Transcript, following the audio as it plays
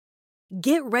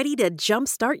Get ready to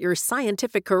jumpstart your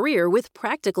scientific career with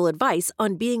practical advice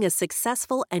on being a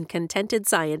successful and contented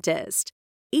scientist.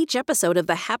 Each episode of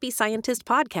the Happy Scientist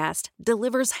podcast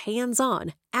delivers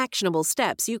hands-on, actionable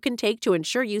steps you can take to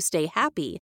ensure you stay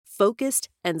happy, focused,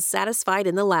 and satisfied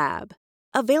in the lab.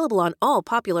 Available on all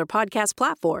popular podcast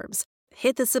platforms.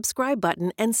 Hit the subscribe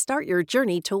button and start your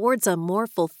journey towards a more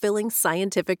fulfilling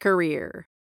scientific career.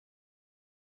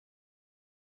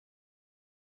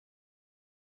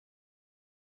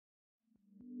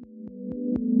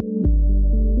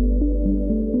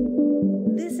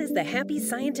 This is the Happy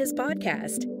Scientist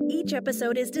podcast. Each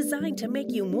episode is designed to make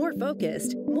you more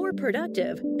focused, more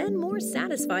productive, and more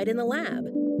satisfied in the lab.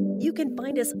 You can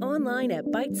find us online at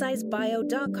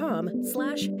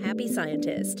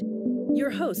bitesizebio.com/happyscientist.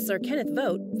 Your hosts are Kenneth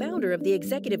Vogt, founder of the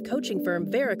executive coaching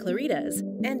firm Vera Claritas,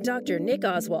 and Dr. Nick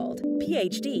Oswald,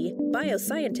 PhD,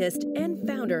 bioscientist, and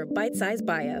founder of Bite Size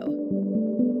Bio.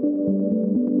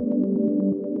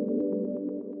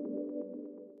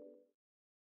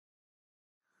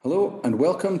 Hello and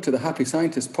welcome to the Happy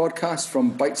Scientist podcast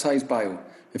from Bite Size Bio.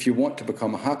 If you want to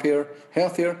become a happier,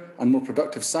 healthier and more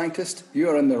productive scientist, you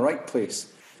are in the right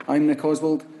place. I'm Nick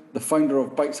Oswald, the founder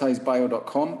of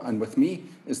bitesizebio.com, and with me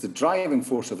is the driving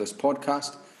force of this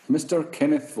podcast, Mr.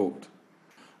 Kenneth Vogt.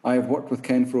 I have worked with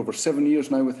Ken for over 7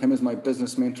 years now, with him as my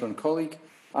business mentor and colleague,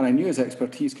 and I knew his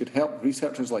expertise could help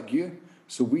researchers like you,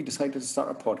 so we decided to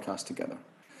start a podcast together.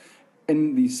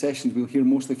 In these sessions, we'll hear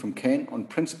mostly from Ken on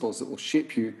principles that will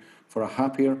shape you for a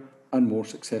happier and more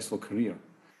successful career.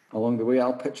 Along the way,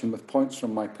 I'll pitch in with points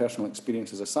from my personal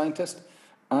experience as a scientist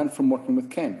and from working with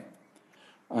Ken.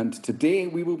 And today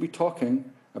we will be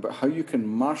talking about how you can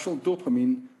marshal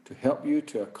dopamine to help you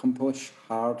to accomplish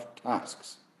hard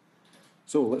tasks.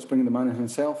 So let's bring in the man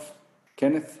himself.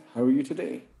 Kenneth, how are you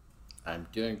today? I'm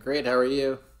doing great. How are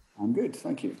you? I'm good,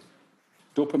 thank you.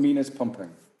 Dopamine is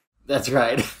pumping. That's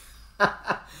right.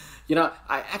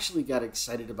 I actually got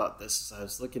excited about this as I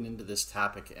was looking into this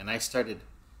topic, and I started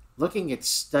looking at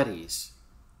studies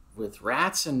with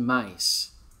rats and mice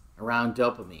around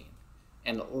dopamine.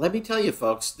 And let me tell you,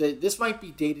 folks, this might be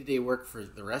day-to-day work for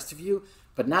the rest of you,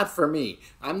 but not for me.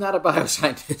 I'm not a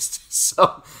bioscientist,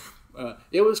 so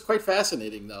it was quite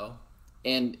fascinating, though,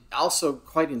 and also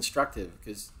quite instructive,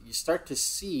 because you start to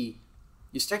see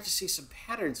some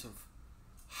patterns of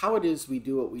how it is we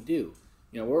do what we do.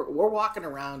 You know, we're walking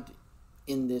around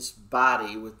in this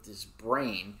body with this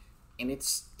brain, and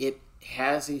it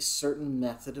has a certain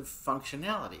method of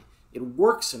functionality. It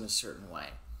works in a certain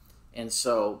way. And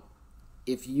so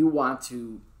if you want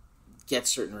to get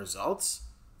certain results,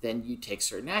 then you take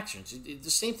certain actions. The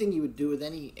same thing you would do with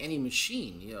any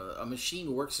machine. You know, a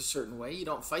machine works a certain way. You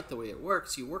don't fight the way it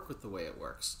works. You work with the way it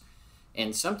works.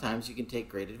 And sometimes you can take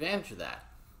great advantage of that.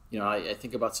 You know, I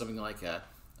think about something like a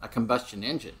combustion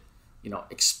engine. You know,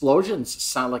 explosions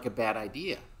sound like a bad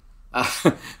idea.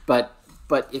 But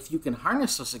if you can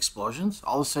harness those explosions,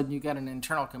 all of a sudden you got an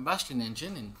internal combustion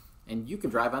engine and you can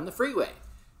drive on the freeway.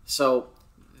 So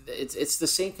it's the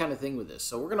same kind of thing with this.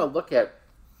 So we're going to look at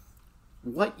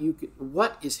what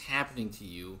is happening to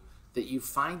you that you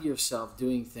find yourself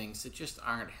doing things that just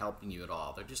aren't helping you at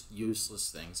all. They're just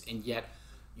useless things, and yet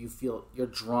you feel you're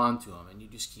drawn to them, and you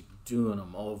just keep doing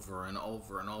them over and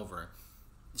over and over.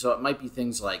 So it might be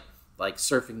things like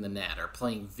surfing the net, or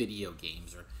playing video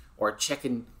games, or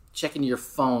checking your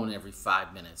phone every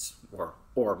 5 minutes or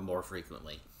more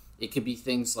frequently. It could be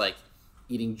things like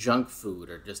eating junk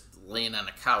food, or just laying on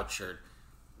a couch, or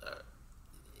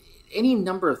any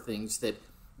number of things that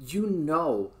you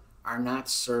know are not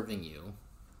serving you,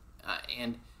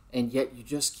 and yet you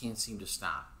just can't seem to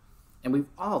stop. And we've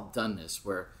all done this,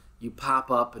 where you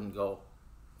pop up and go,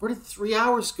 where did 3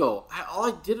 hours go? All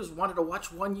I did was wanted to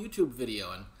watch one YouTube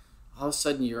video, and all of a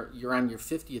sudden you're on your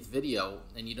 50th video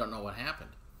and you don't know what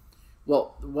happened.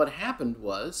 Well, what happened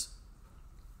was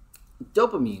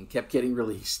dopamine kept getting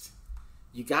released.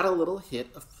 You got a little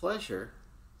hit of pleasure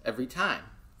every time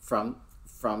from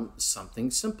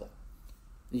something simple.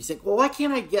 And you think, well, why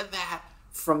can't I get that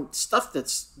from stuff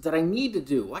that I need to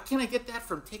do? Why can't I get that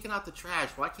from taking out the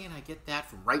trash? Why can't I get that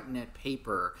from writing that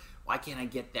paper? Why can't I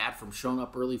get that from showing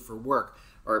up early for work,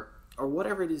 or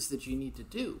whatever it is that you need to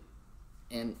do?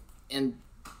 And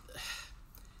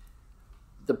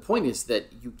the point is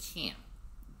that you can.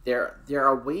 There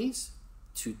are ways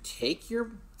to take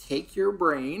your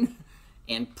brain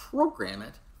and program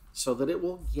it so that it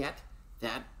will get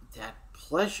that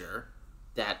pleasure,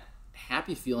 that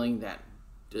happy feeling, that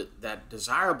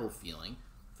desirable feeling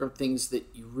from things that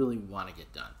you really want to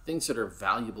get done, things that are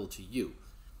valuable to you.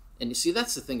 And you see,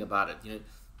 that's the thing about it. You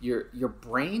know, your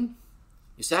brain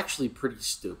is actually pretty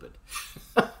stupid.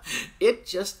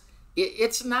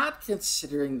 it's not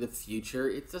considering the future.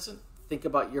 It doesn't think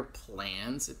about your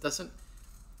plans. It doesn't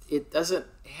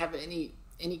have any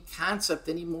concept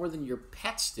any more than your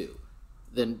pets do,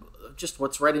 than just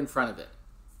what's right in front of it.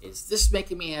 Is this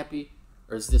making me happy,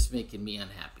 or is this making me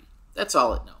unhappy? That's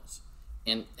all it knows,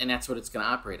 and that's what it's going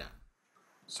to operate on.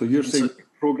 So you're saying we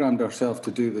programmed ourselves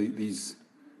to do these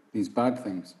bad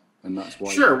things, and that's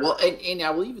why. Sure. Well, and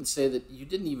I will even say that you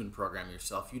didn't even program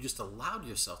yourself. You just allowed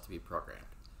yourself to be programmed.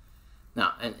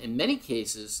 Now, and in many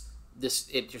cases,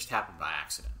 it just happened by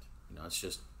accident. It's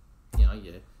just,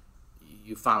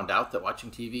 you found out that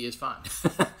watching TV is fun.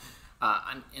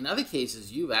 In other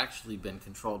cases, you've actually been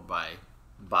controlled by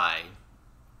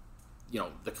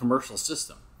the commercial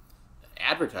system.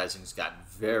 Advertising's gotten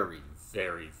very,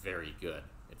 very, very good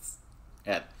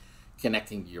at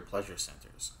connecting to your pleasure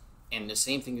centers. And the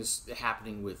same thing is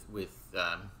happening with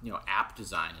app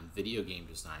design and video game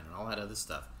design and all that other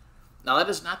stuff. Now, that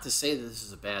is not to say that this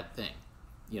is a bad thing.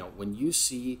 When you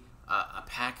see a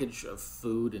package of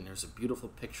food and there's a beautiful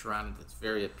picture on it that's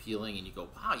very appealing, and you go,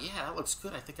 wow, yeah, that looks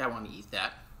good, I think I want to eat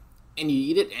that, and you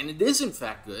eat it and it is in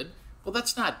fact good, well,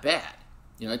 that's not bad.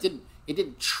 It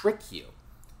didn't trick you,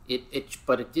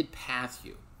 but it did path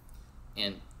you.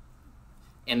 And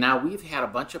now we've had a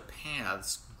bunch of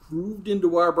paths grooved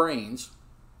into our brains,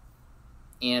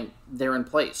 and they're in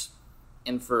place.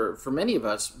 And for many of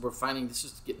us, we're finding this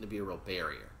is getting to be a real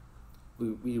barrier.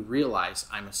 We realize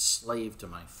I'm a slave to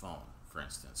my phone, for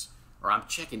instance, or I'm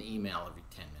checking email every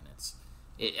 10 minutes.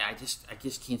 I just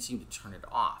can't seem to turn it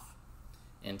off.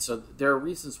 And so there are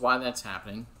reasons why that's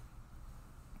happening.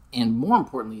 And more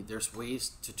importantly, there's ways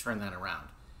to turn that around,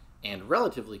 and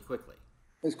relatively quickly.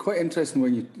 It's quite interesting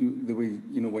when you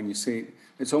say it,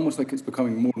 it's almost like it's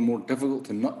becoming more and more difficult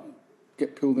to not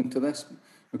get pulled into this,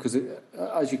 because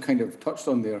as you kind of touched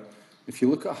on there, if you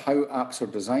look at how apps are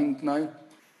designed now,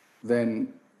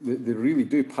 then they really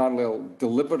do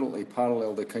deliberately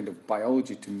parallel the kind of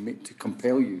biology to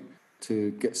compel you to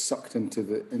get sucked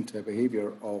into a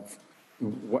behavior of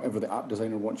whatever the app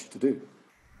designer wants you to do,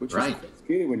 which is quite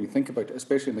scary when you think about it,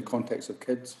 especially in the context of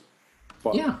kids.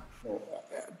 But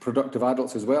productive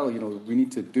adults as well, we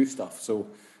need to do stuff. So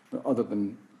other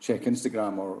than check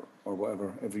Instagram or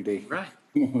whatever every day, right?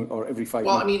 Or every 5 minutes.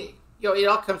 Well, I mean, it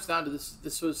all comes down to this.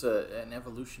 This was an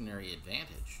evolutionary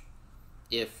advantage.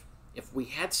 If we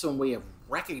had some way of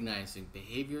recognizing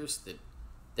behaviors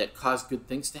that cause good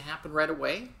things to happen right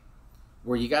away,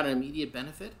 where you got an immediate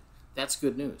benefit, that's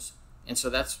good news. And so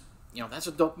that's what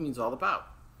dopamine's all about.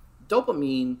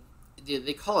 Dopamine,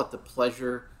 they call it the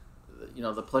pleasure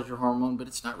hormone, but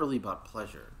it's not really about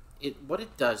pleasure. What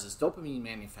it does is dopamine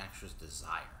manufactures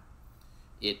desire.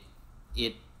 It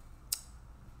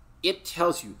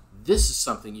tells you this is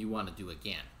something you want to do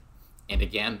again and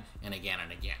again and again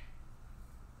and again.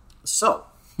 So,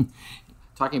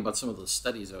 talking about some of those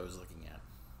studies I was looking at,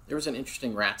 there was an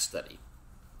interesting rat study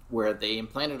where they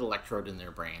implanted an electrode in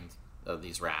their brains of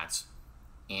these rats,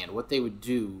 and what they would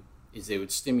do is they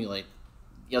would stimulate,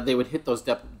 they would hit those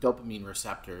dopamine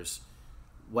receptors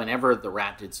whenever the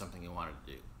rat did something it wanted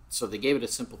to do. So they gave it a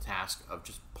simple task of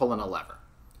just pulling a lever.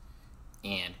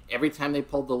 And every time they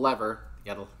pulled the lever,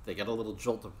 they got a little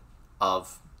jolt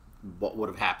of what would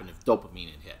have happened if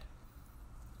dopamine had hit.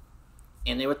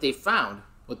 And what they found,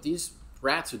 what these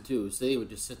rats would do is they would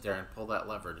just sit there and pull that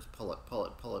lever, just pull it, pull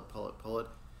it, pull it, pull it, pull it.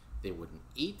 They wouldn't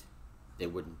eat, they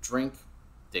wouldn't drink,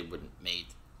 they wouldn't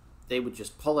mate. They would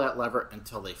just pull that lever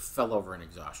until they fell over in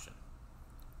exhaustion.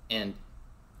 And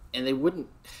they wouldn't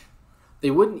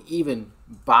even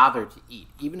bother to eat,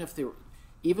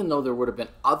 even though there would have been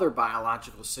other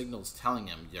biological signals telling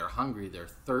them they're hungry, they're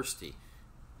thirsty.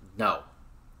 No,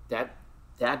 that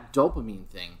dopamine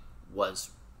thing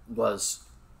was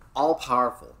all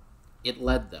powerful. It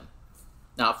led them.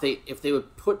 Now, if they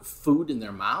would put food in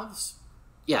their mouths,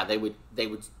 yeah, they would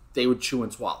chew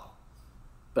and swallow.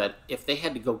 But if they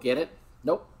had to go get it,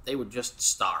 nope, they would just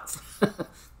starve.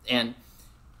 and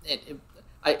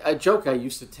a joke I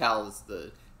used to tell is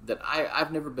that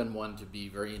I've never been one to be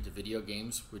very into video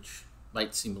games, which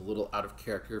might seem a little out of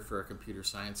character for a computer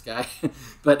science guy.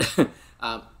 But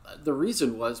the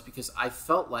reason was because I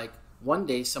felt like one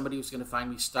day somebody was going to find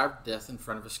me starved to death in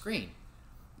front of a screen,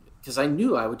 because I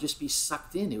knew I would just be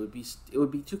sucked in. It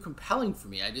would be too compelling for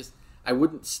me. I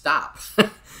wouldn't stop.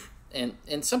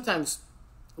 and sometimes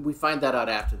we find that out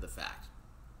after the fact.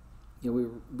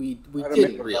 We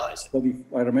didn't realize it.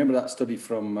 I remember that study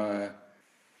from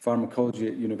pharmacology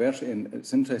at university, and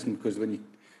it's interesting because when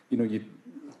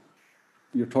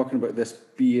you're talking about this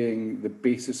being the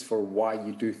basis for why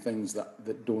you do things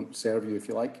that don't serve you, if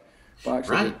you like. But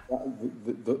actually,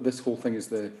 this whole thing is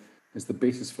the is the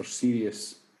basis for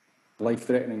serious,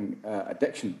 life-threatening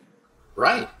addiction.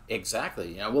 Right,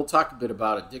 exactly. We'll talk a bit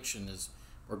about addiction as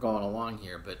we're going along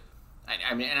here, but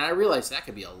I mean, and I realize that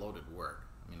could be a loaded word.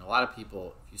 I mean, a lot of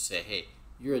people, if you say, hey,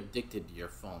 you're addicted to your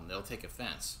phone, they'll take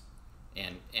offense.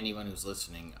 And anyone who's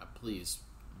listening, please,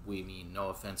 we mean no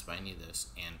offense by any of this.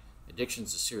 And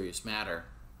addiction's a serious matter.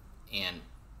 And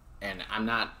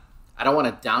I don't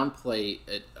want to downplay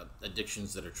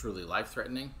addictions that are truly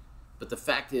life-threatening, but the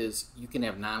fact is you can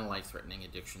have non-life-threatening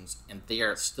addictions, and they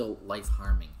are still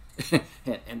life-harming.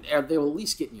 and they will at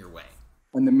least get in your way.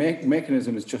 And the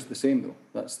mechanism is just the same, though.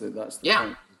 That's the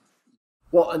point.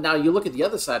 Well, now you look at the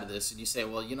other side of this, and you say,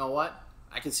 well, you know what?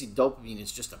 I can see dopamine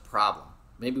is just a problem.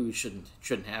 Maybe we shouldn't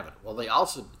have it. Well, they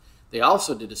also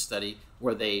did a study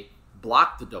where they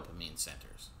blocked the dopamine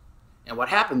centers, and what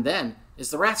happened then is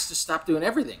the rats just stopped doing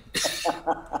everything.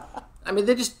 I mean,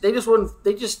 they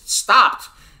just stopped.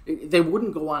 They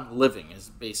wouldn't go on living. Is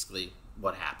basically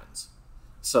what happens.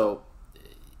 So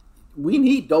we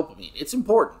need dopamine. It's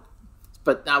important.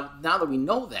 But now that we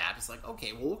know that, it's like,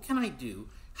 okay, well, what can I do?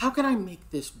 How can I make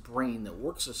this brain that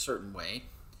works a certain way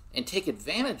and take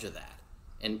advantage of that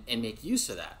and make use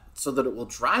of that so that it will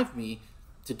drive me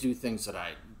to do things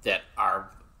that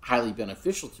are highly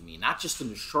beneficial to me, not just in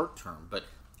the short term, but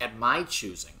at my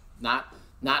choosing, not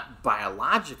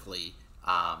biologically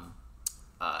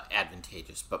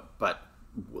advantageous, but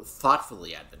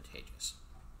thoughtfully advantageous.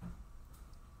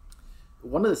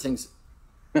 One of the things.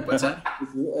 What's that?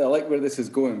 I like where this is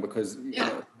going because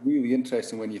it's really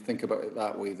interesting when you think about it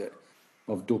that way, that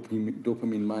of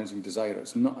dopamine managing desire.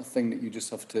 It's not a thing that you just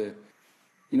have to,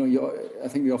 I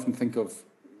think we often think of,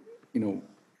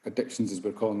 addictions as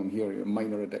we're calling them here, your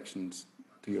minor addictions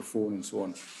to your phone and so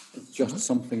on. It's just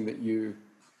something that you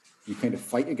kind of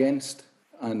fight against,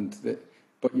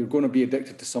 but you're going to be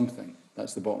addicted to something.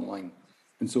 That's the bottom line.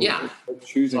 And so it's about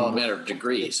choosing. It's all a matter of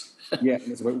degrees. Yeah,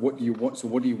 and it's about what do you want. So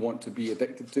what do you want to be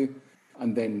addicted to,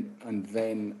 and then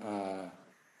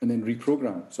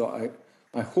reprogram. So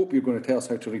I hope you're going to tell us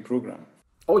how to reprogram.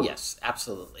 Oh yes,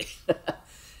 absolutely.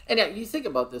 And you think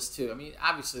about this too. I mean,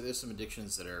 obviously there's some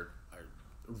addictions that are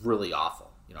really awful.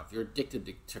 If you're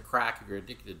addicted to crack, if you're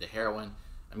addicted to heroin,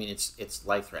 I mean it's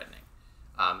life threatening.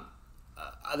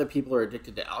 Other people are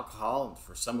addicted to alcohol, and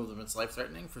for some of them it's life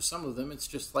threatening. For some of them it's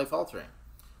just life altering.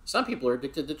 Some people are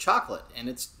addicted to chocolate, and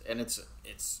it's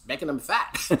making them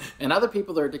fat. And other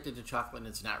people are addicted to chocolate, and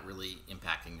it's not really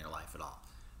impacting their life at all.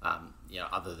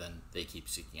 Other than they keep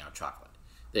seeking out chocolate.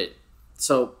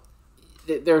 So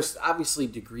there's obviously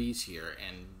degrees here,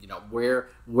 and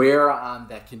where on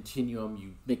that continuum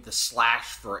you make the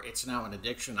slash for it's now an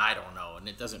addiction, I don't know, and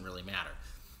it doesn't really matter.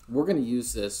 We're going to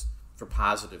use this for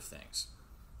positive things.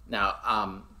 Now,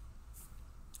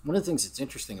 one of the things that's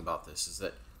interesting about this is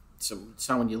that so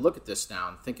when you look at this now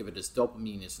and think of it as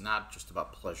dopamine is not just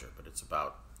about pleasure, but it's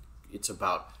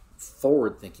about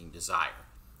forward-thinking desire.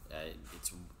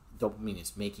 Dopamine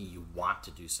is making you want to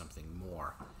do something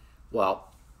more.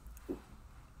 Well,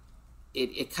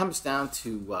 it comes down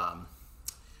to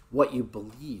what you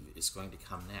believe is going to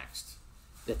come next.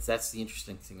 That's the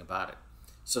interesting thing about it.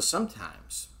 So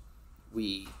sometimes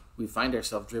we find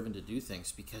ourselves driven to do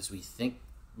things because we think,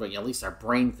 well, at least our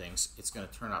brain thinks it's going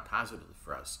to turn out positively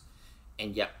for us.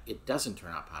 And yet it doesn't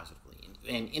turn out positively.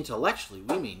 And intellectually,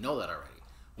 we may know that already.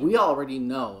 We already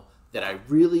know that I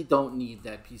really don't need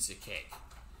that piece of cake.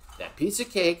 That piece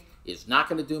of cake is not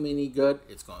going to do me any good.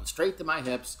 It's going straight to my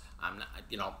hips. I'm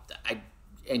not,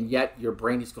 and yet your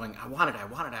brain is going, I want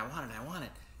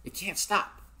it. It can't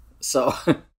stop. So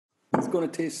it's going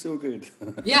to taste so good.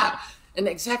 Yeah, and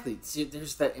exactly. See,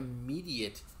 there's that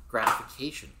immediate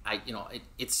gratification.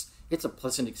 It's a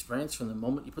pleasant experience from the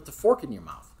moment you put the fork in your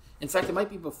mouth. In fact, it might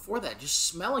be before that. Just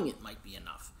smelling it might be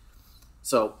enough.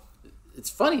 So it's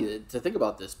funny to think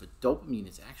about this, but dopamine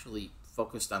is actually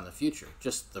focused on the future,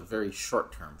 just the very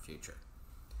short-term future.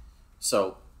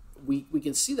 So we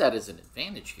can see that as an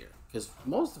advantage here, because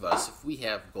most of us, if we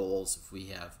have goals, if we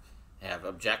have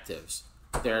objectives,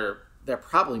 they're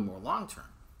probably more long-term,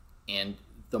 and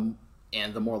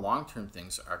the more long-term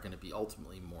things are going to be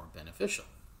ultimately more beneficial.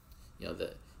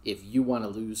 If you want to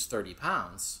lose 30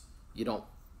 pounds, you're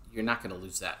not going to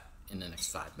lose that in the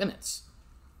next 5 minutes.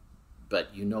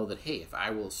 But you know that, hey, if I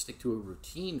will stick to a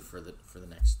routine for the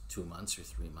next 2 months or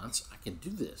 3 months, I can do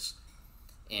this.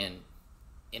 And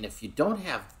if you don't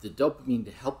have the dopamine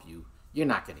to help you, you're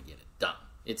not going to get it done.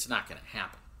 It's not going to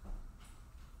happen.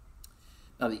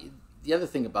 Now, the other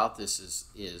thing about this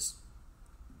is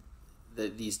the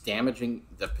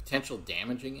potential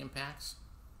damaging impacts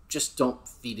just don't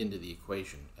feed into the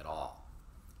equation at all.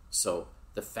 So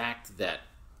the fact that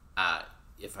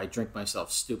if I drink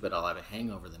myself stupid, I'll have a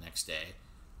hangover the next day.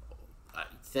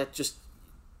 That just,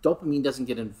 dopamine doesn't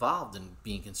get involved in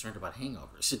being concerned about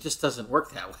hangovers. It just doesn't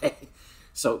work that way.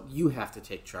 So you have to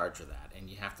take charge of that, and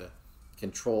you have to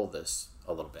control this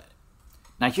a little bit.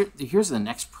 Now here's the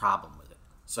next problem with it.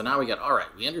 So now we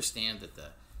understand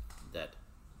that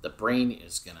the brain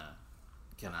is gonna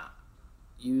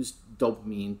use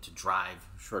dopamine to drive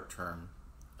short-term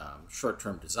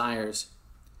desires.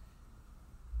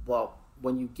 Well,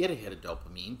 when you get a hit of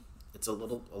dopamine, it's a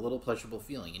little pleasurable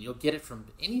feeling, and you'll get it from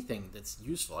anything that's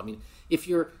useful. I mean, if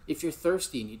you're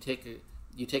thirsty and you take a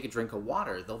drink of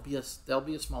water, there'll be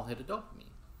a small hit of dopamine.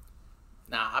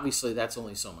 Now, obviously, that's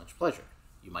only so much pleasure.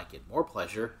 You might get more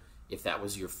pleasure if that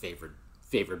was your favorite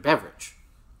beverage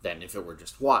than if it were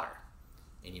just water,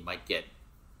 and you might get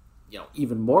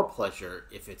even more pleasure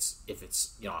if it's a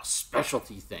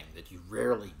specialty thing that you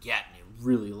rarely get and you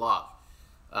really love.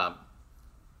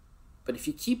 But if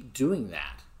you keep doing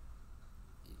that,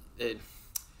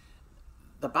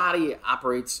 the body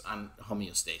operates on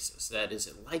homeostasis. That is,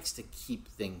 it likes to keep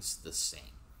things the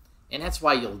same. And that's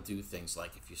why you'll do things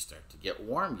like, if you start to get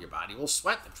warm, your body will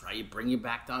sweat to try to bring you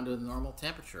back down to the normal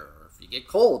temperature. Or if you get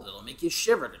cold, it'll make you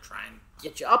shiver to try and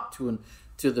get you up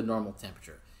to the normal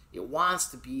temperature. It wants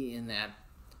to be in that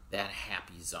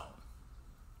happy zone.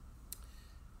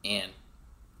 And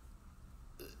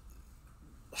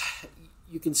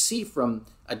you can see from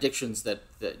addictions that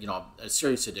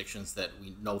serious addictions that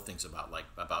we know things about, like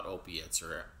about opiates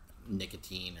or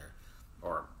nicotine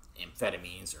or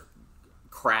amphetamines or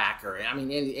crack, or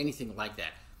anything like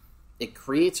that. It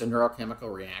creates a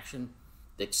neurochemical reaction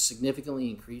that significantly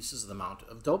increases the amount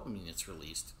of dopamine that's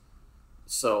released.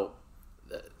 So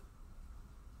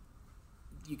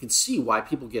you can see why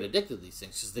people get addicted to these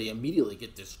things, because they immediately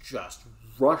get this just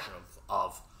rush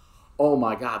of oh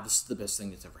my God, this is the best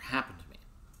thing that's ever happened to me.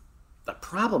 The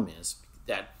problem is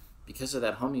that because of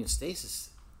that homeostasis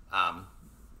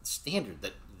standard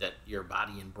that your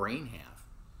body and brain have,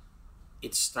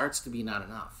 it starts to be not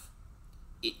enough.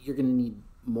 You're going to need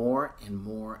more and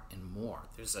more and more.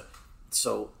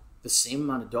 So the same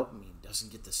amount of dopamine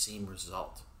doesn't get the same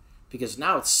result, because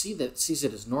now it sees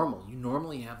it as normal. You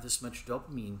normally have this much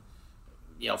dopamine,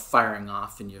 firing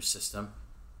off in your system.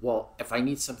 Well, if I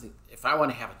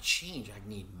want to have a change, I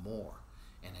need more,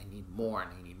 and I need more,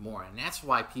 and I need more. And that's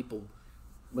why people,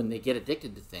 when they get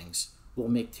addicted to things, will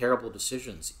make terrible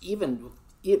decisions, even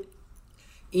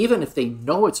if they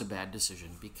know it's a bad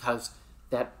decision, because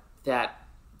that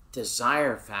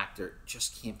desire factor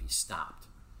just can't be stopped.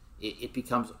 It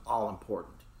becomes all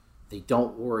important. They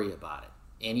don't worry about it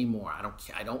anymore. I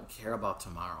don't care about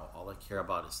tomorrow. All I care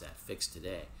about is that fix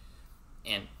today.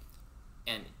 And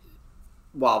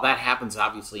while that happens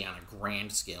obviously on a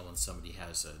grand scale when somebody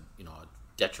has a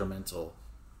detrimental,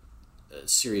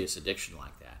 serious addiction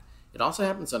like that, it also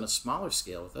happens on a smaller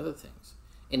scale with other things.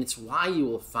 And it's why you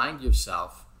will find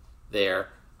yourself there.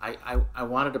 I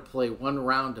wanted to play one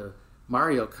round of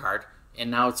Mario Kart,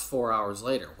 and now it's 4 hours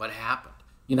later. What happened?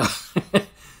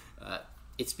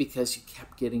 It's because you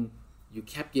kept getting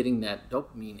that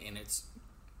dopamine,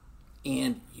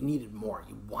 and you needed more.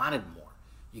 You wanted more.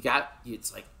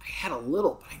 It's like, I had a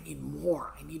little, but I need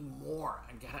more. I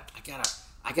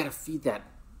gotta feed that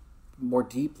more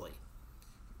deeply.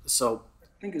 So I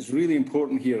think it's really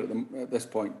important here at this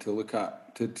point to look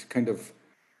at, to kind of,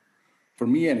 for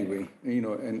me anyway,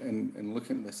 and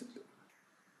looking at this,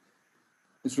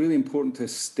 it's really important to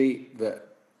state that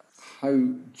how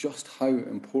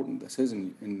important this is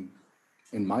in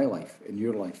my life, in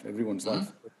your life, everyone's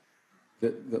life.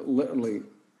 That literally,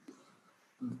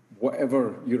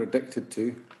 whatever you're addicted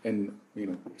to, in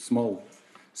small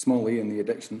a in the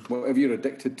addiction, whatever you're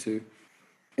addicted to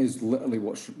is literally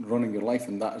what's running your life,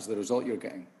 and that is the result you're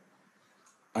getting.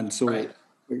 And so, right,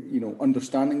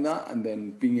 understanding that and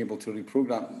then being able to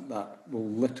reprogram that will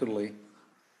literally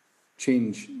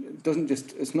change.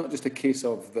 It's not just a case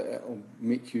of that it'll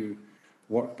make you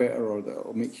work better, or that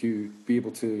it'll make you be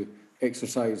able to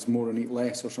exercise more and eat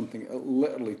less or something. It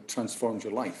literally transforms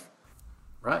your life.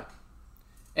 Right.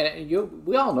 And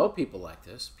we all know people like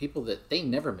this, people that they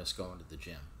never miss going to the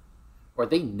gym, or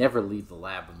they never leave the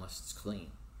lab unless it's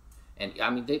clean. And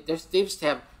they just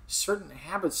have certain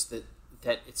habits that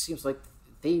it seems like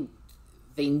they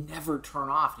never turn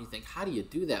off. And you think, how do you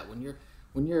do that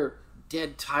when you're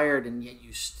dead tired and yet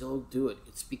you still do it?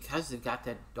 It's because they've got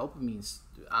that dopamine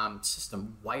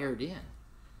system wired in,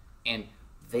 and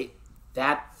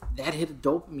that hit of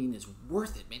dopamine is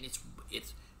worth it, man.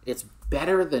 It's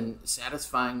better than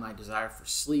satisfying my desire for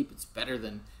sleep. It's better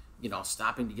than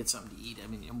stopping to get something to eat.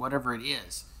 And whatever it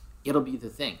is, it'll be the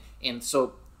thing. And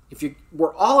so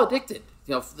we're all addicted.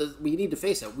 we need to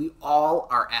face it. We all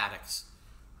are addicts.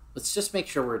 Let's just make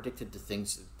sure we're addicted to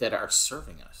things that are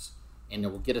serving us and that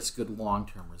will get us good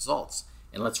long-term results.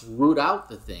 And let's root out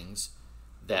the things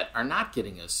that are not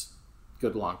getting us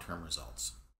good long-term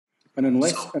results. And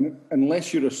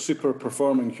unless you're a super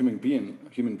performing human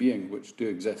being, which do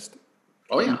exist,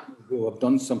 will have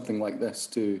done something like this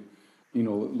to,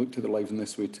 look to their lives in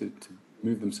this way to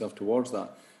move themselves towards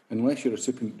that. Unless you're a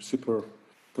super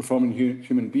performing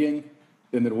human being,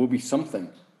 then there will be something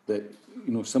that,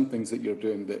 some things that you're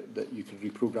doing that you can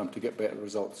reprogram to get better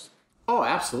results. Oh,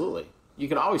 absolutely. You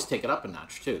can always take it up a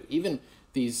notch too. Even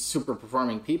these super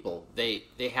performing people, they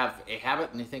have a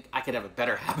habit and they think, I could have a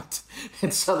better habit.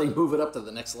 And so they move it up to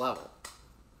the next level.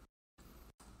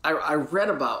 I read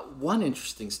about one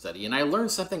interesting study, and I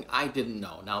learned something I didn't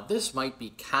know. Now, this might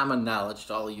be common knowledge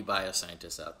to all of you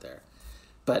bioscientists out there,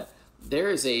 but there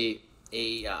is a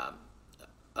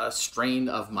strain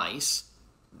of mice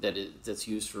that's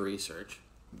used for research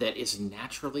that is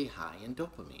naturally high in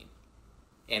dopamine,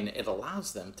 and it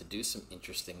allows them to do some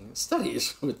interesting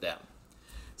studies with them.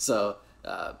 So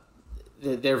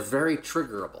they're very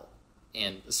triggerable,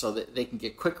 and so that they can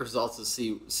get quick results to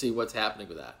see what's happening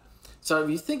with that. So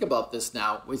if you think about this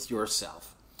now with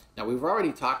yourself, now we've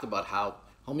already talked about how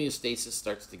homeostasis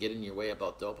starts to get in your way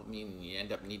about dopamine, and you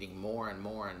end up needing more and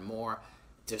more and more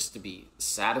just to be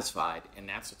satisfied, and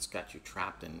that's what's got you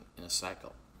trapped in a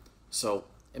cycle. So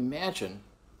imagine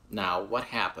now what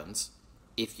happens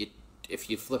if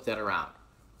you flip that around.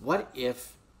 What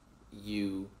if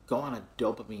you go on a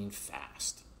dopamine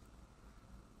fast,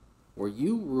 where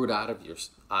you root out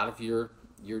of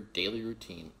your daily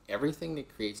routine everything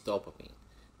that creates dopamine?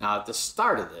 Now, at the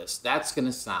start of this, that's going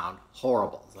to sound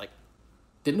horrible. Like,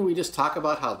 didn't we just talk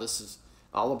about how this is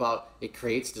all about it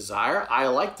creates desire? I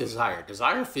like desire.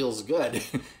 Desire feels good.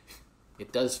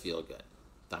 It does feel good.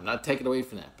 I'm not taking away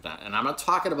from that. And I'm not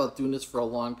talking about doing this for a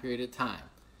long period of time.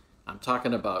 I'm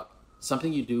talking about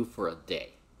something you do for a day.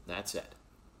 That's it.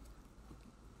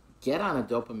 Get on a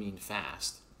dopamine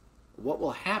fast. What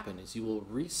will happen is you will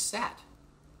reset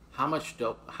how much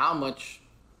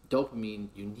dopamine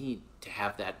you need to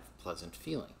have that pleasant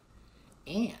feeling.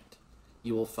 And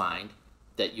you will find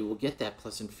that you will get that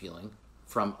pleasant feeling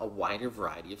from a wider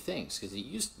variety of things. Because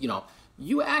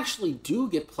you actually do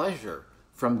get pleasure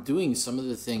from doing some of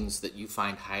the things that you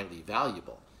find highly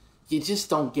valuable. You just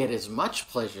don't get as much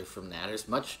pleasure from that, as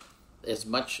much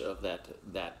of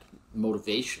that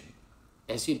motivation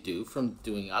as you do from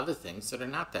doing other things that are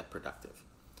not that productive.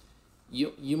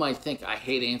 You might think, I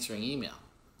hate answering email.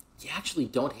 You actually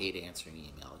don't hate answering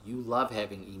email. You love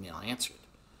having email answered.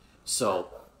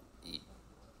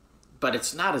 But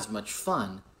it's not as much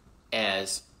fun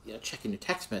as checking your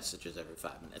text messages every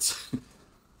 5 minutes.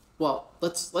 Well,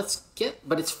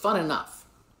 but it's fun enough.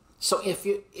 So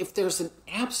if there's an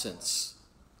absence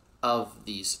of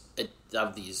these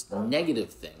negative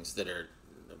things that are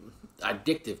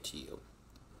addictive to you,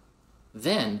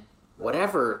 then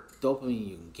whatever dopamine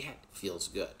you can get feels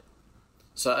good.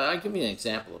 So I'll give you an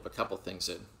example of a couple things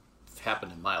that have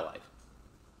happened in my life.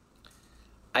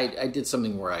 I did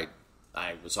something where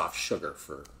I was off sugar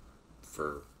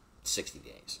for 60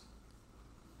 days.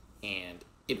 And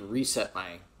it reset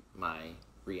my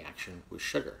reaction with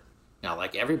sugar. Now,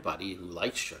 like everybody who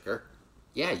likes sugar,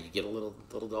 yeah, you get a little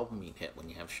dopamine hit when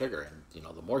you have sugar. And,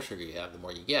 the more sugar you have, the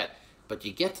more you get. But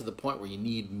you get to the point where you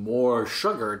need more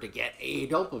sugar to get a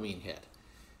dopamine hit.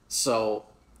 So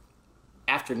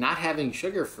after not having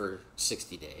sugar for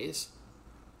 60 days,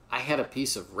 I had a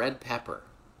piece of red pepper.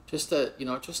 Just a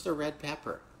red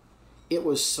pepper. It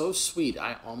was so sweet,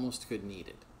 I almost couldn't eat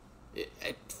it.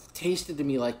 It tasted to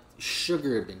me like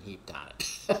sugar had been heaped on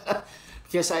it.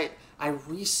 Because I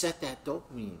reset that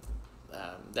dopamine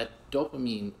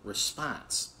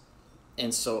response.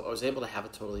 And so I was able to have a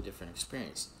totally different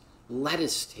experience.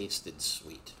 Lettuce tasted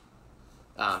sweet.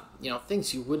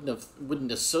 Things you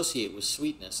wouldn't associate with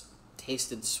sweetness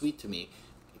tasted sweet to me,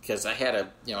 because I had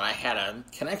a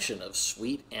connection of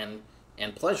sweet and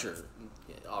pleasure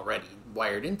already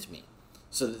wired into me.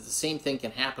 So that the same thing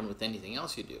can happen with anything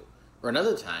else you do. Or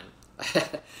another time,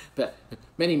 but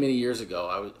many years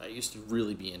ago, I used to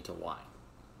really be into wine,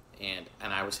 and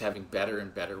I was having better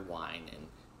and better wine, and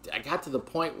I got to the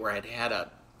point where I had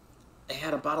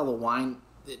a bottle of wine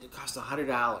that cost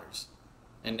 $100,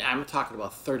 and I'm talking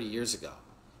about 30 years ago,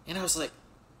 and I was like,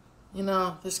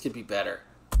 this could be better.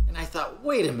 And I thought,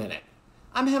 wait a minute,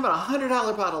 I'm having a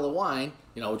 $100 bottle of wine,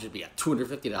 which would be a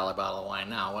 $250 bottle of wine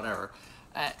now, whatever,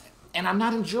 and I'm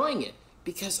not enjoying it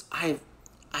because I've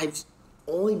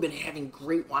only been having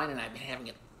great wine, and I've been having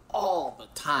it all the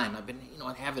time. I've been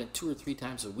having it 2 or 3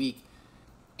 times a week,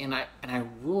 and I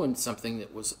ruined something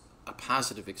that was a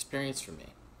positive experience for me.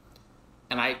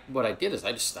 And what I did is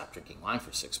I just stopped drinking wine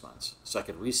for 6 months so I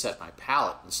could reset my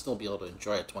palate and still be able to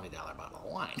enjoy a $20 bottle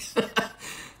of wine.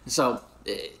 So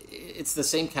it's the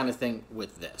same kind of thing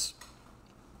with this.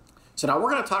 So now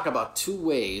we're going to talk about 2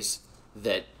 ways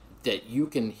that you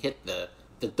can hit the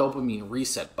dopamine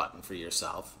reset button for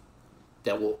yourself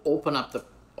that will open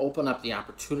up the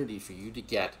opportunity for you to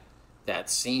get that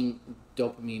same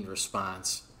dopamine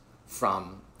response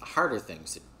from harder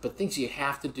things, but things you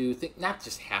have to do, not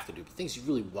just have to do, but things you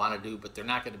really want to do, but they're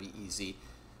not going to be easy,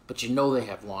 but you know they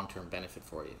have long-term benefit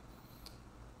for you.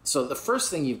 So the first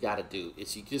thing you've got to do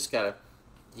is you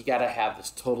got to have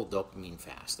this total dopamine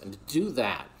fast. And to do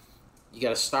that, you got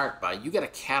to start by, you got to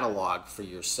catalog for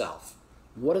yourself,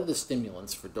 what are the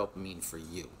stimulants for dopamine for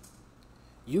you?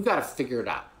 You got to figure it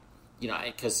out.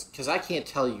 Because I can't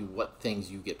tell you what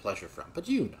things you get pleasure from, but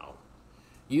you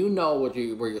know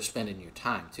where you're spending your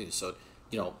time too. So,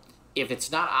 if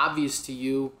it's not obvious to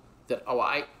you that,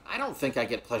 I don't think I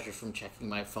get pleasure from checking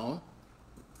my phone.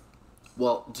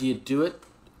 Well, do you do it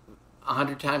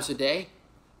 100 times a day?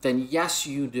 Then yes,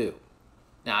 you do.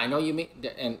 Now, I know you may,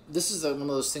 and this is one of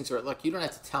those things where, look, you don't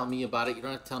have to tell me about it. You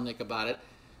don't have to tell Nick about it.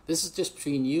 This is just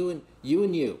between you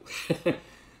and you.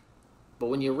 But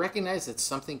when you recognize that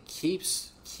something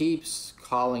keeps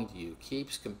calling to you,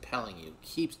 keeps compelling you,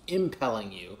 keeps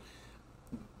impelling you,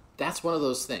 that's one of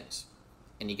those things.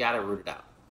 And you got to root it out.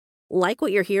 Like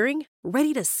what you're hearing?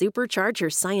 Ready to supercharge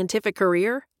your scientific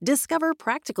career? Discover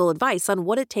practical advice on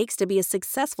what it takes to be a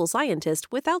successful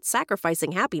scientist without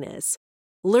sacrificing happiness.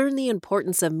 Learn the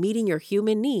importance of meeting your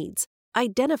human needs,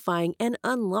 identifying and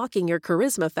unlocking your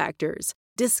charisma factors,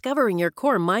 discovering your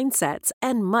core mindsets,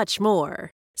 and much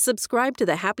more. Subscribe to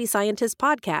the Happy Scientist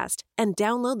podcast and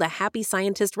download the Happy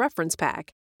Scientist reference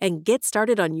pack and get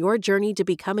started on your journey to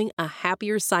becoming a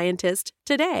happier scientist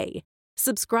today.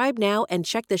 Subscribe now and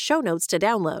check the show notes to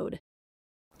download.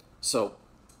 So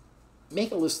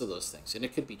make a list of those things. And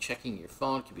it could be checking your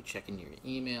phone, it could be checking your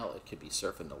email, it could be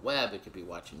surfing the web, it could be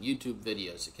watching YouTube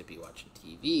videos, it could be watching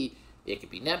TV, it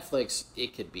could be Netflix,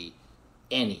 it could be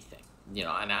anything.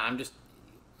 And I'm just,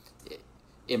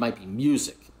 it might be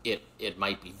music, it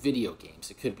might be video games,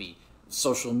 it could be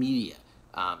social media,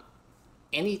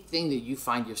 anything that you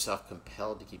find yourself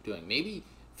compelled to keep doing. Maybe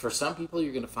for some people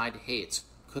you're going to find, hey, it's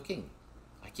cooking.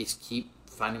 I just keep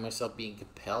finding myself being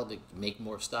compelled to make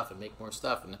more stuff, and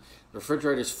the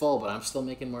refrigerator's full, but I'm still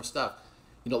making more stuff.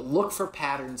 Look for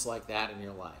patterns like that in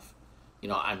your life.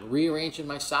 I'm rearranging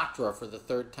my sock drawer for the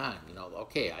 3rd time.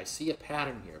 Okay, I see a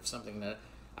pattern here of something that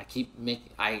I keep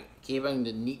having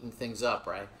to neaten things up,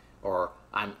 right? Or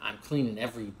I'm cleaning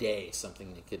every day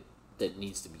something that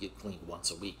needs to get cleaned once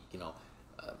a week.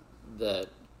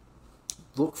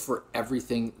 Look for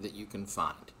everything that you can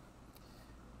find.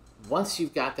 Once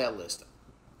you've got that list,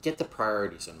 get the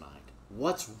priorities in mind.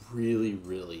 What's really,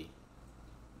 really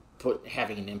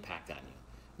having an impact on you?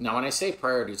 Now, when I say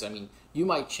priorities, I mean, you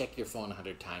might check your phone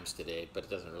 100 times today, but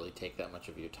it doesn't really take that much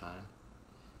of your time.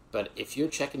 But if you're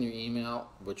checking your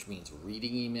email, which means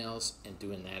reading emails and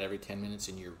doing that every 10 minutes,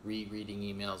 and you're rereading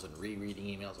emails,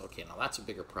 okay, now that's a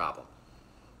bigger problem.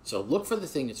 So look for the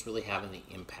thing that's really having the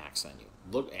impacts on you.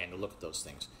 Look at those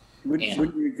things. Would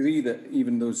you agree that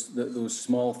even those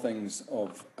small things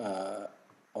of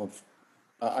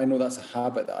I know that's a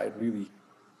habit that I really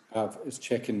have, is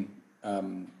checking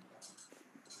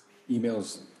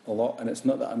emails a lot, and it's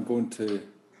not that I'm going to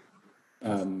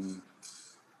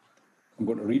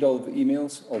read all of the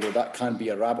emails, although that can be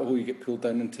a rabbit hole you get pulled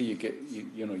down into. You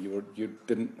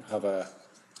didn't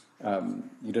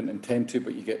intend to,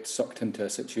 but you get sucked into a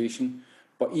situation.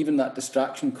 But even that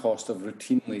distraction cost of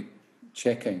routinely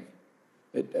checking,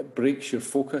 it breaks your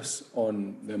focus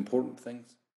on the important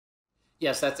things.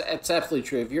 Yes, that's absolutely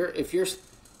true.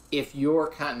 If your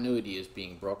continuity is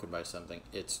being broken by something,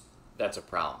 that's a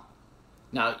problem.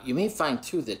 Now, you may find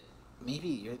too that maybe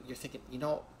you're thinking,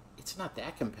 it's not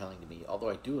that compelling to me, although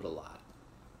I do it a lot.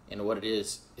 And what it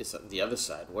is the other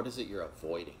side. What is it you're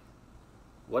avoiding?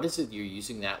 What is it you're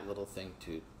using that little thing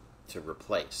to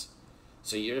replace?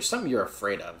 So there's something you're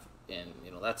afraid of, and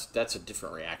that's a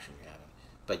different reaction you're having.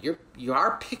 But you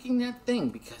are picking that thing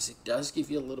because it does give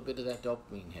you a little bit of that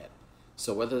dopamine hit.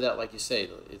 So whether that, like you say,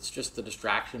 it's just the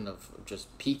distraction of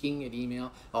just peeking at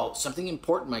email. Oh, something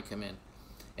important might come in.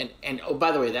 And oh,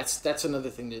 by the way, that's another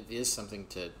thing that is something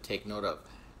to take note of.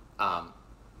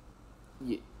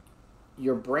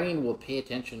 Your brain will pay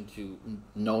attention to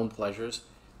known pleasures.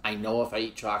 I know if I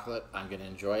eat chocolate, I'm going to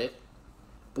enjoy it.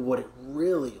 But what it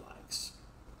really likes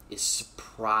is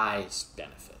surprise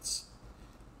benefits.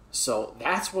 So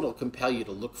that's what will compel you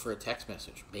to look for a text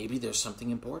message. Maybe there's something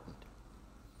important.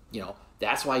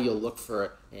 That's why you'll look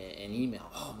for an email.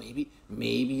 Oh,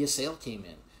 maybe a sale came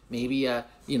in. Maybe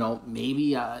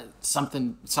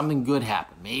something good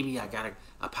happened. Maybe I got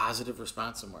a positive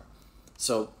response somewhere.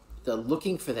 So the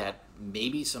looking for that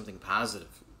maybe something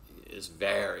positive is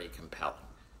very compelling.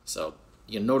 So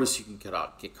you notice you can get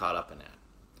caught up in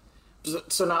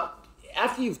that. So now,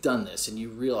 after you've done this and you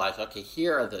realize, okay,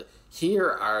 here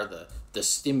are the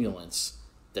stimulants,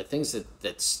 the things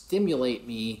that stimulate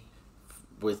me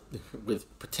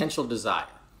with potential desire.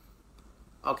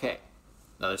 Okay,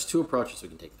 now there's two approaches we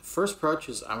can take. The first approach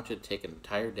is I want you to take an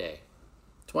entire day,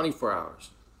 24 hours,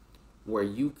 where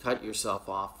you cut yourself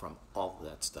off from all of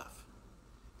that stuff.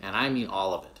 And I mean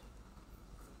all of it.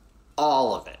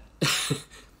 All of it.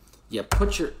 You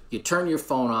turn your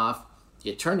phone off,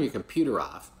 you turn your computer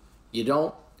off, you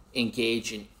don't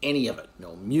engage in any of it.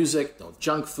 No music, no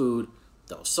junk food,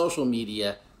 no social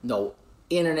media, no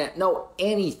internet, no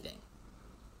anything.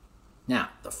 Now,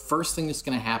 the first thing that's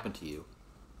going to happen to you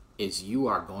is you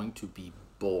are going to be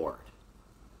bored.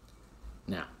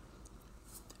 Now,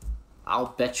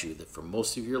 I'll bet you that for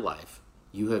most of your life,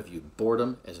 you have viewed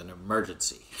boredom as an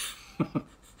emergency.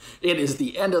 It is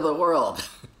the end of the world.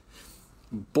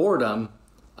 Boredom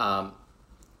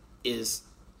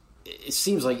it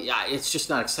seems like, it's just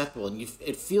not acceptable, and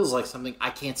it feels like something I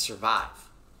can't survive.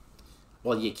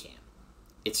 Well, you can.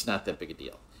 It's not that big a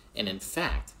deal. And in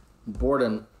fact,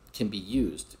 boredom can be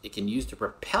used. It can use to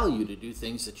propel you to do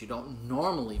things that you don't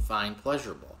normally find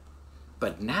pleasurable.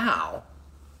 But now,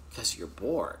 because you're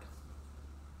bored,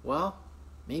 well,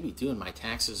 maybe doing my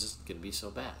taxes isn't going to be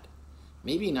so bad.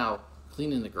 Maybe now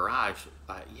cleaning the garage,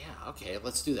 okay,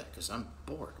 let's do that because I'm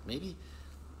bored. Maybe,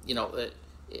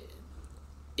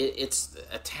 it's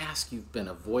a task you've been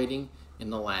avoiding in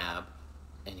the lab,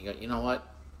 and you go, you know what?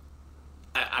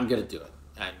 I'm going to do it.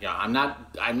 I'm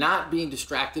not being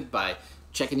distracted by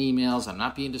checking emails. I'm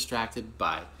not being distracted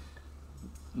by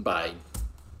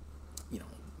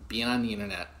being on the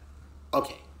internet.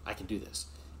 Okay, I can do this.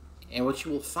 And what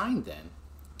you will find then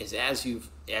is as you've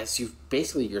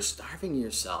basically, you're starving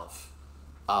yourself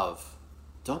of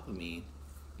dopamine.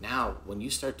 Now, when you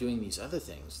start doing these other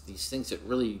things, these things that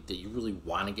you really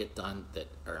want to get done, that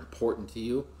are important to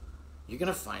you, you're going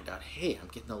to find out, hey, I'm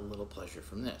getting a little pleasure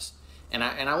from this. And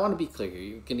I want to be clear here,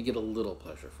 you're going to get a little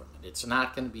pleasure from it. It's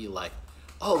not going to be like,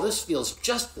 oh, this feels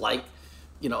just like,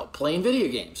 playing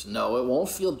video games. No, it won't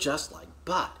feel just like.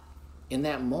 But in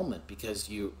that moment, because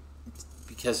you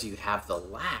have the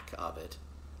lack of it,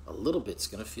 a little bit's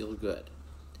going to feel good.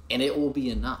 And it will be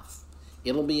enough.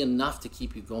 It'll be enough to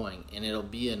keep you going, and it'll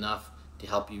be enough to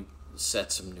help you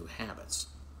set some new habits.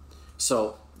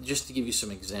 So just to give you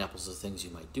some examples of things you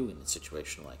might do in a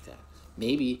situation like that.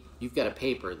 Maybe you've got a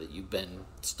paper that you've been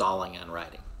stalling on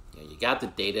writing. You got the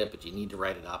data, but you need to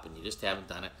write it up, and you just haven't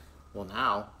done it. Well,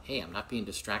 now, hey, I'm not being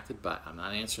distracted by. I'm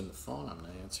not answering the phone.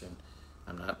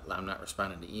 I'm not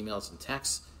responding to emails and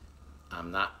texts. I'm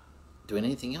not doing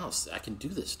anything else. I can do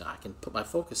this now. I can put my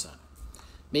focus on it.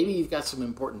 Maybe you've got some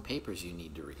important papers you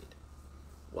need to read.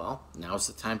 Well, now's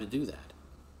the time to do that.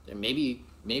 And maybe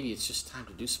it's just time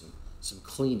to do some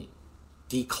cleaning,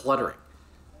 decluttering.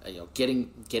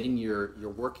 Getting your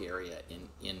work area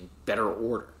in better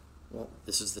order. Well,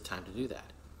 this is the time to do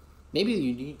that. Maybe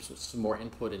you need some more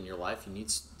input in your life.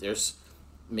 There's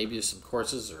some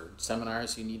courses or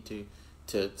seminars you need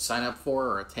to sign up for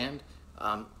or attend.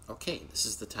 Okay, this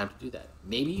is the time to do that.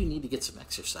 Maybe you need to get some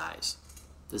exercise.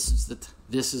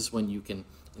 This is when you can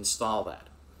install that.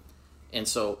 And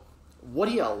so, what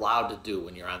are you allowed to do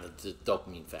when you're on the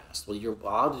dopamine fast? Well, you're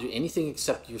allowed to do anything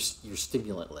except your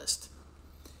stimulant list.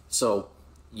 So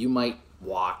you might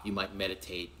walk, you might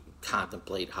meditate,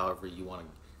 contemplate, however you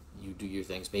do your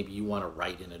things. Maybe you want to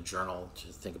write in a journal to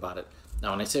think about it.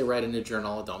 Now, when I say write in a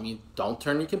journal, I don't mean don't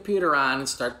turn your computer on and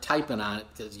start typing on it,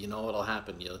 because you know what'll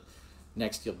happen. You'll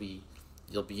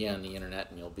be on the internet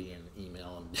and you'll be in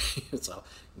email, and so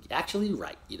actually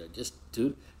write. Just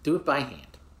do it by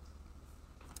hand.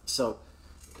 So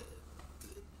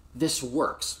this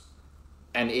works,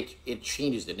 and it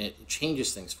changes it. And it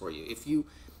changes things for you. If you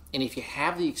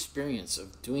have the experience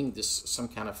of doing this, some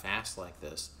kind of fast like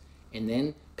this, and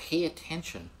then pay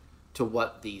attention to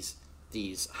what these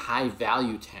high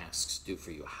value tasks do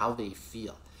for you, how they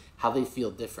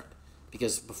feel different.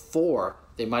 Because before,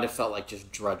 they might have felt like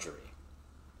just drudgery.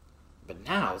 But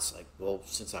now it's like, well,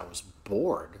 since I was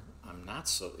bored,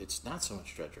 it's not so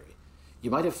much drudgery.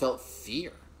 You might have felt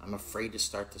fear. I'm afraid to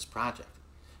start this project.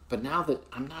 But now that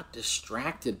I'm not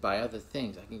distracted by other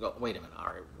things, I can go, wait a minute, all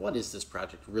right, what is this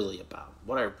project really about?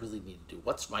 What do I really need to do?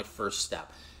 What's my first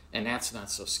step? And that's not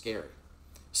so scary.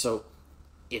 So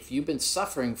if you've been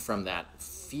suffering from that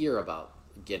fear about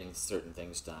getting certain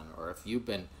things done, or if you've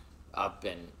been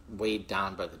weighed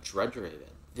down by the drudgery of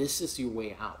it, this is your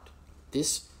way out.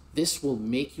 This will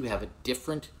make you have a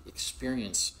different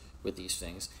experience with these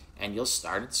things, and you'll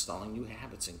start installing new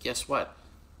habits. And guess what?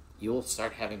 You'll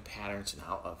start having patterns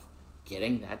now of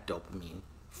getting that dopamine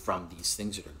from these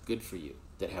things that are good for you,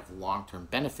 that have long-term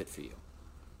benefit for you.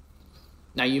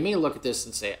 Now, you may look at this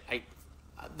and say,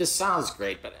 this sounds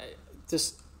great, but I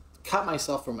just cut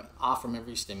myself off from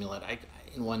every stimulant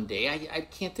in one day. I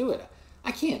can't do it.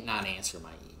 I can't not answer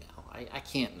my email. I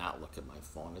can't not look at my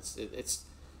phone.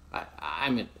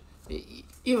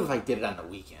 Even if I did it on the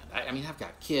weekend. I mean, I've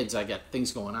got kids. I got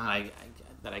things going on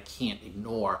that I can't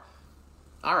ignore.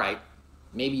 All right,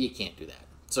 maybe you can't do that.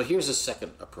 So here's a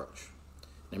second approach.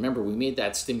 Now remember, we made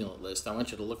that stimulant list. I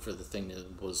want you to look for the thing that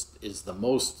is the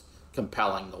most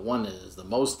compelling, the one that is the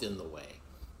most in the way.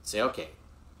 Say, okay,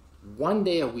 one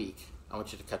day a week, I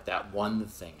want you to cut that one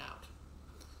thing out.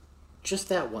 Just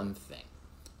that one thing.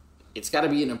 It's got to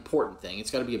be an important thing.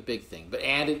 It's got to be a big thing.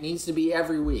 And it needs to be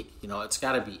every week. It's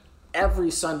got to be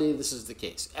every Sunday. This is the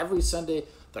case. Every Sunday,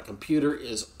 the computer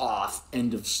is off.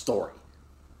 End of story.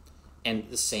 And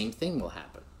the same thing will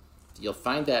happen. You'll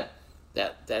find that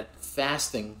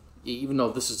fasting, even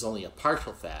though this is only a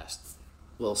partial fast,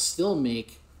 will still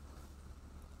make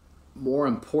more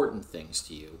important things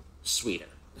to you sweeter.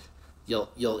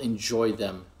 You'll enjoy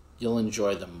them. You'll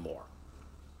enjoy them more.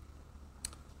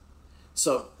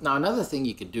 So now another thing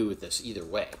you can do with this either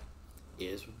way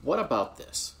is, what about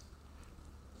this?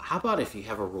 How about if you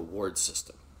have a reward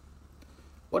system?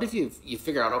 What if you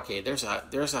figure out, okay, there's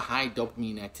a high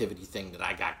dopamine activity thing that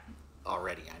I got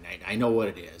already. I know what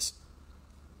it is,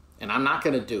 and I'm not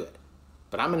going to do it,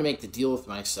 but I'm going to make the deal with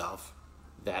myself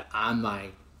that on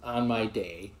my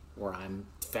day where I'm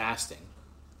fasting,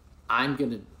 I'm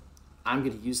going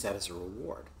to use that as a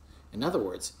reward. In other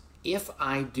words, if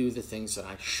I do the things that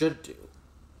I should do,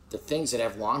 the things that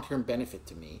have long-term benefit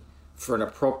to me for an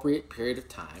appropriate period of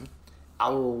time,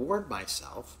 I'll reward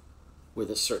myself with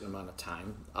a certain amount of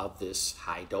time of this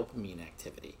high dopamine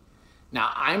activity.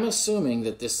 Now, I'm assuming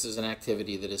that this is an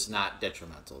activity that is not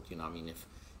detrimental.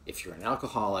 If you're an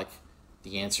alcoholic,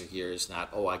 the answer here is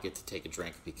not, I get to take a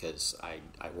drink because I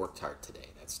worked hard today.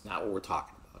 That's not what we're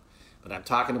talking about. But I'm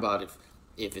talking about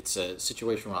if it's a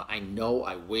situation where I know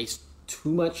I waste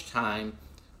too much time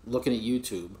looking at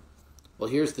YouTube. Well,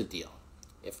 here's the deal.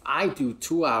 If I do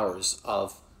 2 hours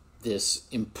of this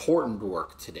important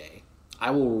work today, I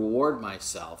will reward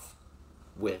myself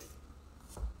with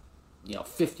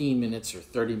 15 minutes or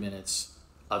 30 minutes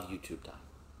of YouTube time.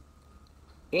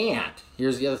 And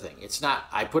here's the other thing. It's not,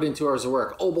 I put in 2 hours of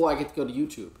work, oh boy, I get to go to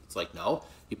YouTube. It's like, no,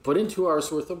 you put in 2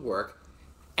 hours worth of work,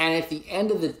 and at the end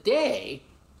of the day,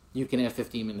 you can have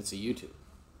 15 minutes of YouTube.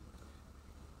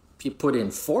 If you put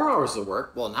in 4 hours of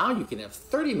work, well, now you can have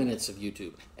 30 minutes of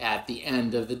YouTube at the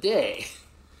end of the day.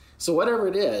 So whatever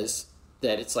it is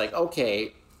that it's like,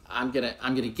 okay, I'm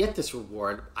gonna get this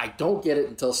reward. I don't get it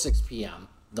until 6 p.m.,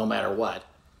 no matter what.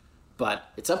 But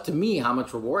it's up to me how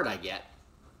much reward I get,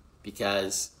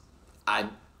 because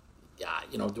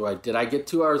did I get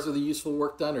 2 hours of the useful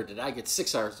work done, or did I get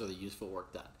 6 hours of the useful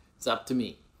work done? It's up to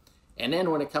me. And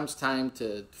then when it comes time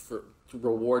for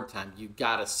reward time, you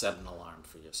gotta set an alarm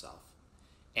for yourself,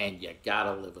 and you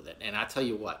gotta live with it. And I tell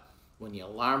you what, when the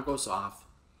alarm goes off,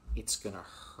 it's gonna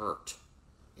hurt.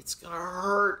 It's going to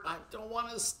hurt. I don't want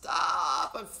to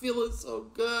stop. I'm feeling so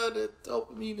good.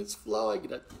 Dopamine is flowing.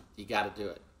 You got to do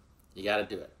it. You got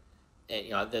to do it.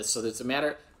 And, so it's a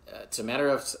matter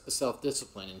of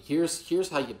self-discipline. And here's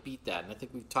how you beat that. And I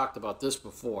think we've talked about this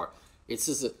before. It's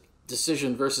just a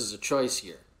decision versus a choice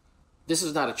here. This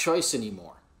is not a choice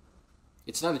anymore.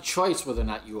 It's not a choice whether or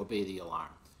not you obey the alarm.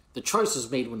 The choice is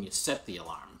made when you set the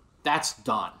alarm. That's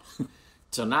done.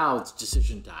 So now it's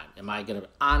decision time. Am I going to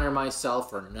honor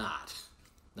myself or not?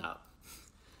 Now,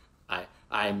 I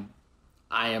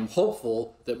am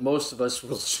hopeful that most of us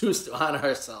will choose to honor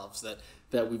ourselves,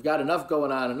 that we've got enough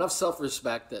going on, enough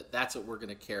self-respect, that's what we're going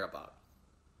to care about.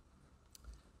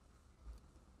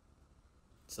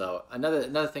 So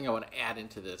another thing I want to add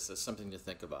into this is something to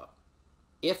think about.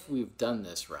 If we've done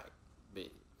this right,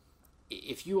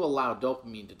 if you allow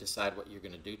dopamine to decide what you're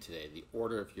going to do today, the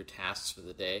order of your tasks for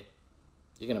the day,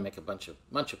 you're going to make a bunch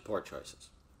of poor choices.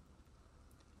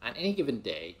 On any given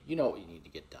day, you know what you need to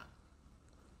get done.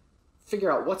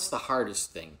 Figure out what's the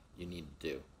hardest thing you need to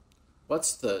do.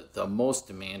 What's the most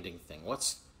demanding thing?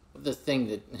 What's the thing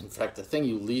that, in fact, the thing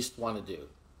you least want to do?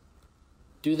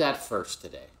 Do that first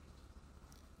today.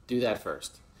 Do that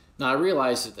first. Now, I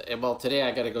realize that, today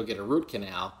I got to go get a root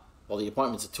canal. well, the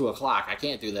appointment's at 2:00. I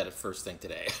can't do that at first thing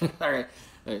today. All right.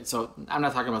 So I'm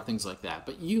not talking about things like that,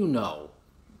 but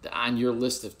on your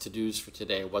list of to-dos for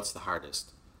today, what's the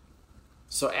hardest?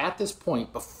 So at this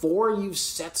point, before you've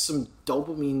set some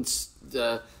dopamine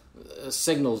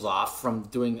signals off from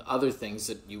doing other things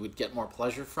that you would get more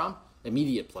pleasure from,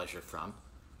 immediate pleasure from,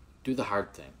 do the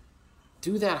hard thing.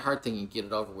 Do that hard thing and get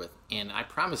it over with. And I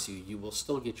promise you, you will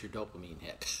still get your dopamine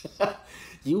hit.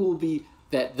 You will be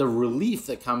the relief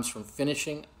that comes from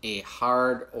finishing a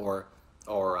hard or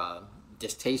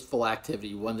distasteful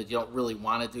activity, one that you don't really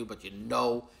want to do, but you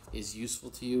know is useful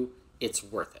to you, it's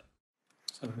worth it.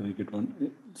 That's a really good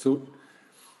one. So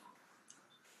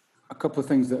a couple of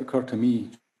things that occur to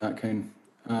me, that kind.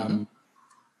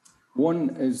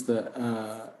 One is that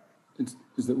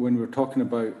when you're talking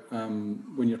about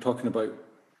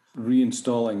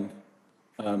reinstalling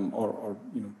or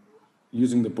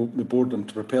using the boredom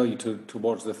to propel you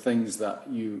towards the things that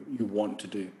you want to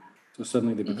do, so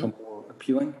suddenly they become more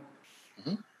appealing.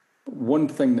 One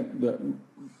thing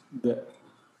that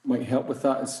might help with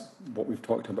that is what we've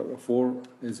talked about before,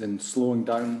 is in slowing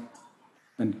down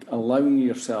and allowing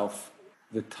yourself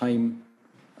the time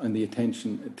and the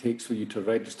attention it takes for you to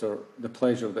register the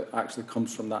pleasure that actually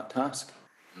comes from that task.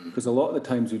 Because a lot of the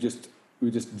times we just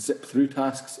zip through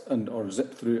tasks or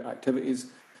zip through activities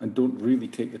and don't really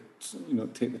take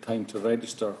the time to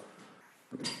register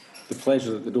the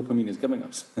pleasure that the dopamine is giving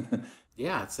us.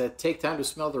 Yeah, it's that take time to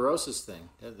smell the roses thing.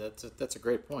 That's a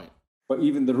great point. But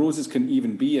even the roses can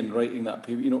even be in writing that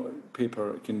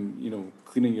paper. It can,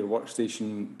 cleaning your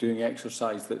workstation, doing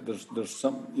exercise. That there's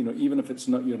some, even if it's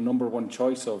not your number one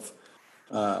choice of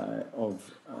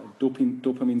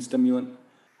dopamine stimulant,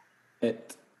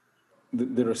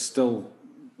 there is still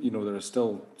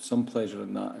some pleasure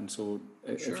in that. And so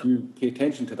if you pay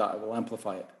attention to that, it will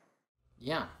amplify it.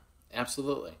 Yeah,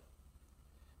 absolutely.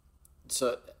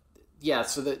 So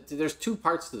there's two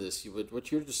parts to this. What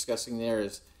you're discussing there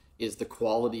is the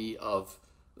quality of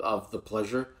the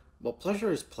pleasure. Well,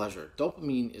 pleasure is pleasure.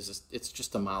 Dopamine it's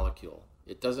just a molecule.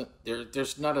 It doesn't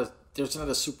there's not a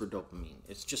super dopamine.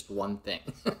 It's just one thing.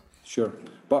 Sure.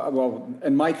 But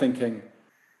in my thinking,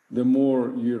 the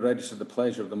more you register the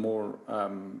pleasure, the more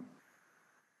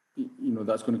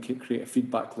that's going to create a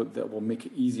feedback loop that will make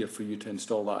it easier for you to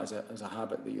install that as a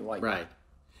habit that you like. Right.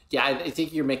 Yeah, I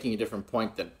think you're making a different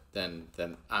point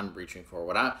than I'm reaching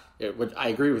for. I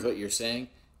agree with what you're saying,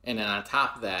 and then on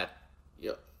top of that,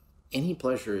 any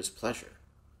pleasure is pleasure.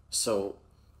 So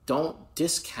don't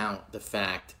discount the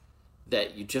fact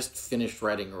that you just finished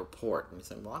writing a report, and you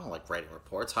think, well, I don't like writing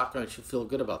reports. How can I feel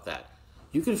good about that?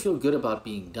 You can feel good about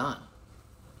being done,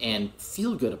 and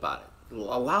feel good about it.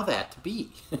 Allow that to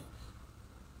be.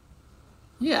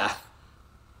 Yeah.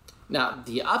 Now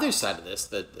the other side of this,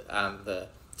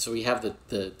 so we have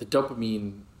the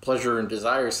dopamine pleasure and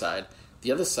desire side.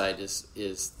 The other side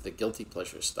is the guilty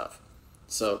pleasure stuff.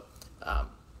 So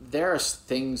there are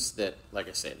things that, like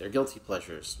I say, they're guilty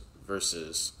pleasures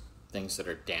versus things that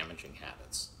are damaging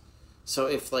habits. So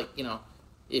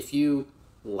if you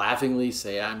laughingly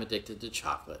say, I'm addicted to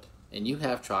chocolate, and you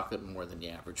have chocolate more than the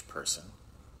average person,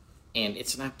 and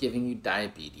it's not giving you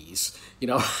diabetes,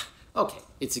 okay,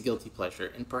 it's a guilty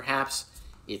pleasure, and perhaps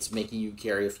it's making you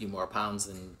carry a few more pounds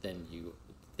than you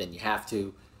have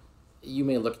to. You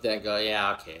may look at that and go,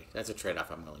 yeah, okay, that's a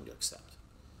trade-off I'm willing to accept.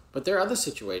 But there are other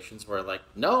situations where,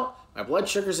 no, my blood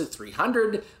sugar's at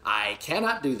 300. I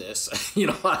cannot do this.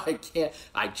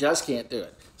 I just can't do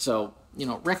it. So,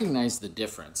 recognize the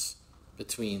difference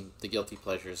between the guilty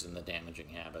pleasures and the damaging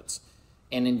habits,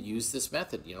 and then use this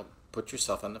method. Put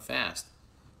yourself on the fast.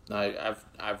 Now,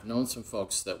 I've known some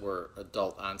folks that were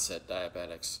adult onset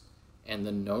diabetics, and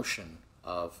the notion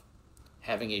of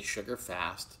having a sugar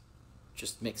fast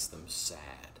just makes them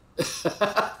sad.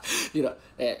 You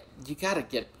gotta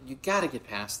get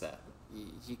past that.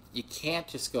 You can't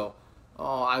just go,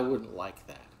 oh, I wouldn't like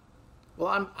that.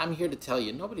 Well, I'm here to tell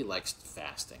you, nobody likes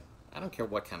fasting. I don't care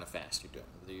what kind of fast you're doing,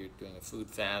 whether you're doing a food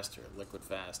fast or a liquid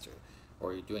fast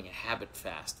or you're doing a habit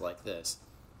fast like this.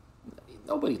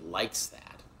 Nobody likes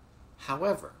that.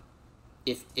 However,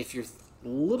 if you're a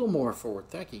little more forward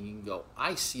thinking, you can go,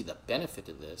 I see the benefit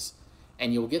of this,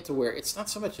 and you'll get to where it's not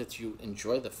so much that you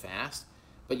enjoy the fast,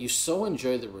 but you so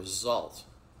enjoy the result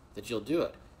that you'll do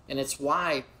it. And it's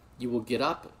why you will get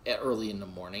up early in the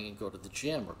morning and go to the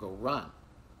gym or go run.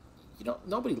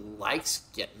 Nobody likes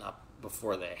getting up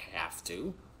before they have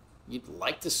to. You'd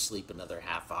like to sleep another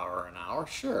half hour or an hour,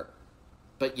 sure.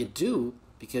 But you do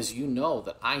because you know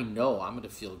that I'm going to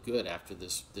feel good after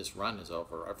this run is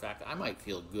over. Or in fact, I might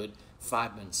feel good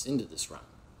 5 minutes into this run.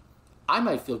 I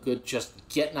might feel good just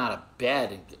getting out of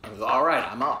bed and go, all right,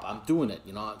 I'm up, I'm doing it,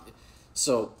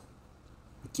 So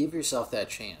give yourself that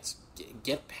chance.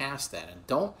 Get past that,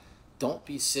 and don't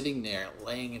be sitting there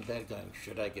laying in bed going,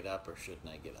 should I get up or shouldn't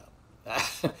I get up?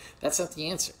 That's not the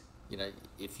answer.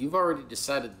 If you've already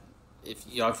decided, if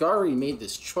you've already made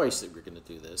this choice that we're going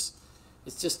to do this,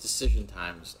 it's just decision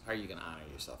times. Are you going to honor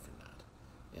yourself or not?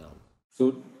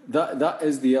 So that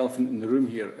is the elephant in the room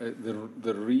here.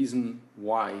 The reason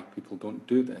why people don't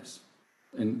do this,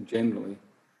 and generally,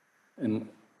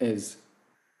 is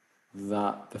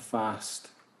that the fast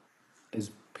is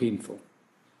painful.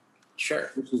 Sure.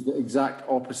 Which is the exact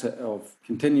opposite of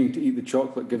continuing to eat the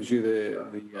chocolate gives you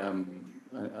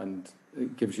and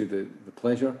it gives you the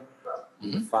pleasure.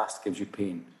 Mm-hmm. The fast gives you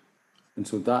pain, and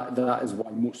so that is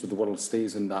why most of the world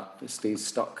stays in that. It stays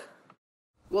stuck.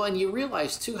 Well, and you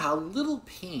realize too how little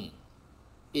pain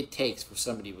it takes for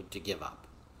somebody to give up.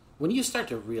 When you start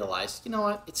to realize, you know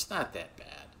what, it's not that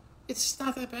bad. It's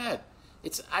not that bad.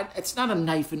 It's not a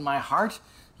knife in my heart.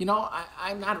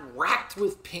 I'm not racked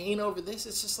with pain over this.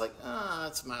 It's just like,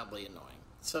 it's mildly annoying.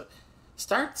 So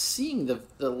start seeing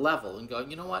the level and going,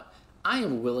 you know what? I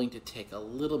am willing to take a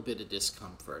little bit of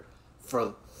discomfort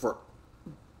for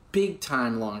big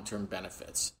time long-term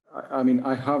benefits. I mean,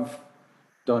 I haven't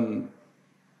done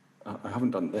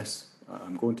this.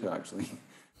 I'm going to actually.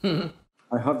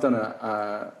 I have done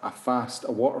a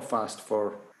water fast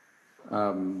for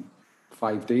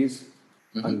 5 days.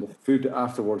 Mm-hmm. And the food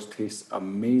afterwards tastes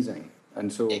amazing.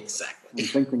 And so exactly. I'm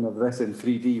thinking of this in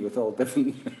 3D with all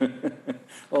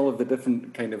of the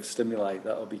different kind of stimuli.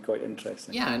 That'll be quite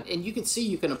interesting. Yeah, and you can see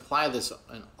you can apply this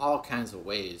in all kinds of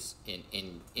ways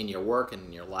in your work and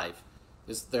in your life.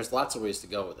 There's lots of ways to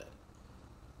go with it.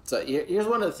 So here's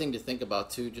one other thing to think about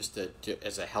too, just to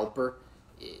as a helper.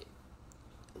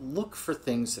 Look for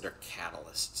things that are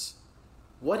catalysts.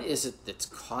 What is it that's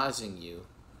causing you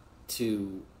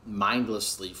to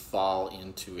mindlessly fall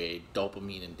into a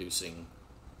dopamine-inducing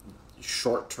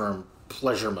short-term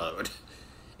pleasure mode?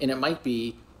 And it might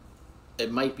be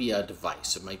a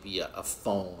device. It might be a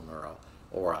phone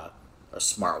or a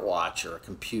smartwatch or a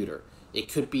computer. It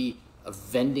could be a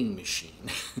vending machine.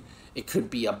 It could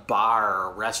be a bar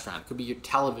or a restaurant. It could be your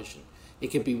television.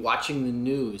 It could be watching the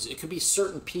news. It could be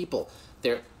certain people.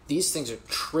 These things are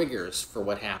triggers for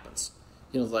what happens.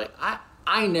 Like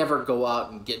I never go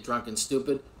out and get drunk and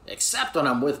stupid, except when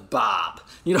I'm with Bob.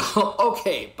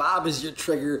 Okay, Bob is your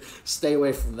trigger. Stay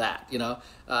away from that.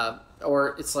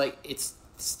 Or it's like it's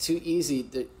too easy.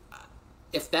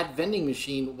 If that vending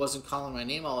machine wasn't calling my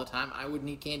name all the time, I wouldn't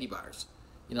eat candy bars.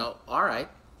 All right.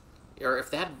 Or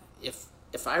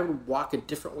if I would walk a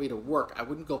different way to work, I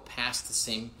wouldn't go past the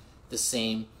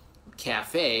same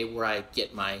cafe where I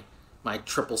get my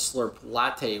triple slurp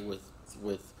latte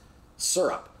with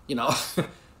syrup. And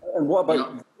what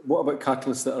about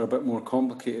catalysts that are a bit more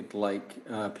complicated, like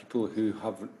people who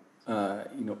have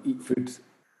eat food,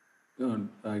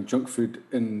 junk food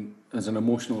as an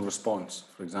emotional response,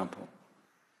 for example?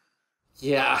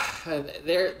 Yeah,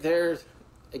 they're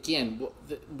again,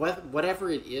 whatever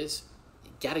it is,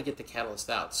 you got to get the catalyst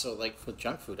out. So, like for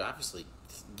junk food, obviously,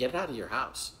 get it out of your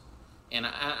house. And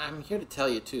I'm here to tell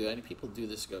you too. Any people do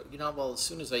this? Go, well, as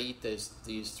soon as I eat these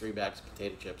 3 bags of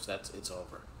potato chips, it's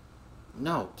over.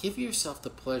 No, give yourself the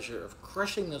pleasure of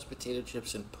crushing those potato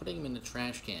chips and putting them in the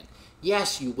trash can.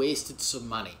 Yes, you wasted some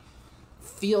money.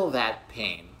 Feel that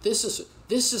pain. This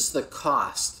is the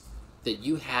cost that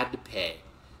you had to pay.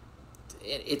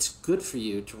 It's good for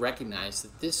you to recognize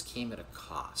that this came at a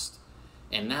cost.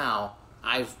 And now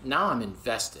I'm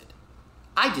invested.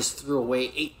 I just threw away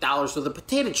 $8 worth of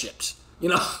potato chips.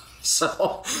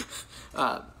 So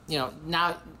now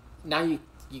you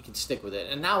can stick with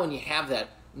it. And now when you have that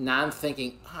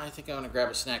non-thinking, I think I want to grab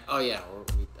a snack. Oh yeah,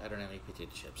 I don't have any potato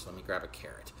chips. Let me grab a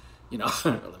carrot. Or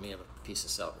let me have a piece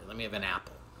of celery. Let me have an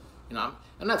apple. I'm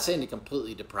not saying to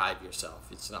completely deprive yourself.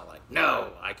 It's not like,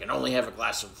 no, I can only have a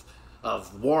glass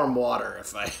of warm water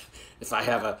if I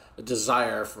have a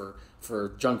desire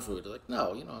for junk food. Like,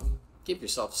 no, give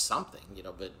yourself something,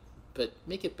 but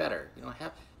make it better.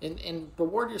 Have and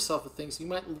reward yourself with things. You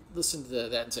might listen to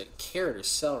that and say, carrot or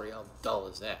celery, how dull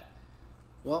is that?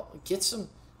 Well, get some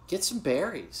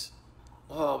berries.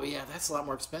 Oh, but yeah, that's a lot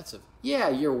more expensive. Yeah,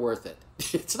 you're worth it.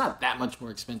 It's not that much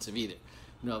more expensive either.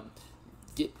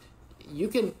 You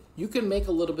can make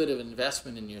a little bit of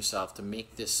investment in yourself to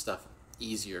make this stuff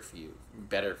easier for you,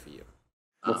 better for you.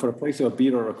 Well, for a price of a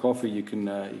beer or a coffee, you can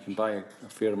buy a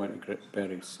fair amount of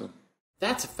berries. So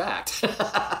that's a fact.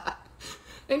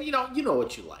 And you know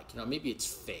what you like. Maybe it's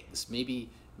figs. Maybe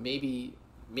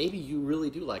you really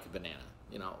do like a banana.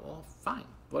 Well, fine,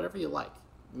 whatever you like.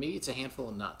 maybe it's a handful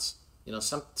of nuts.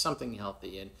 Something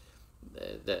healthy and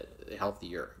the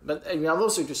healthier. But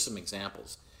those are just some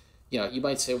examples. You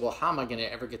might say, well, how am I going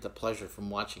to ever get the pleasure from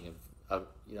watching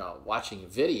watching a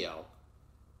video?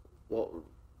 Well,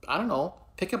 I don't know.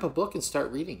 Pick up a book and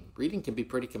start reading. Reading can be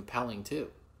pretty compelling too.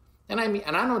 And I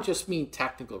don't just mean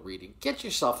technical reading. Get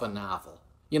yourself a novel.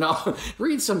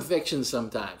 Read some fiction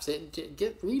sometimes.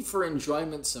 Read for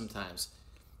enjoyment sometimes.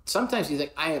 Sometimes you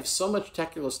think, I have so much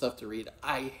technical stuff to read,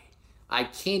 I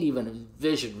can't even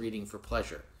envision reading for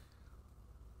pleasure.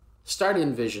 Start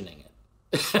envisioning it.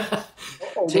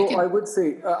 Although I would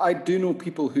say, I do know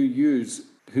people who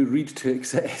read to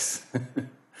excess.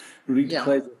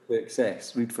 Pleasure to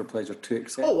excess. Read for pleasure to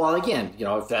excess. Oh, well, again,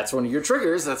 if that's one of your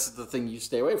triggers, that's the thing you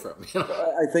stay away from.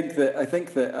 I think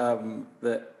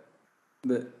that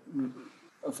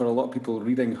for a lot of people,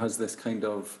 reading has this kind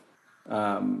of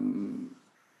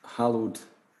hallowed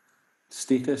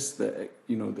status that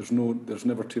there's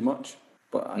never too much.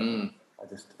 But I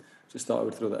just thought I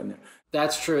would throw that in there.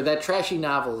 That's true. That trashy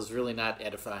novel is really not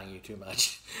edifying you too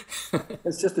much.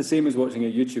 It's just the same as watching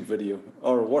a YouTube video,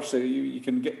 or worse, you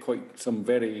can get quite some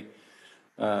very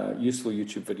useful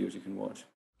YouTube videos you can watch.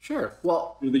 Sure.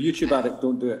 Well, the YouTube addict,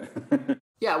 don't do it.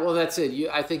 Yeah. Well, that's it.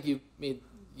 I think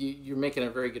you're making a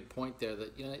very good point there.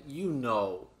 That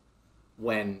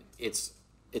when it's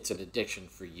an addiction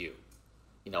for you.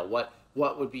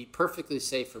 What would be perfectly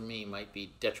safe for me might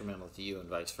be detrimental to you, and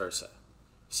vice versa.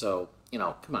 So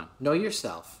come on, know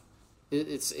yourself.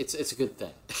 It's a good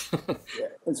thing. Yeah.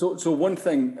 And so one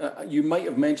thing you might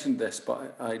have mentioned this,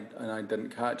 but I didn't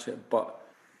catch it. But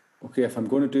okay, if I'm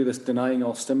going to do this denying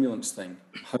all stimulants thing,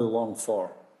 how long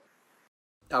for?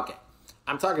 Okay,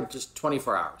 I'm talking just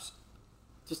 24 hours,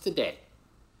 just a day,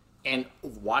 and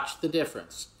watch the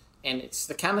difference. And it's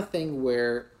the kind of thing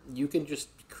where you can just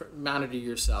monitor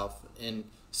yourself and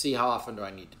see how often do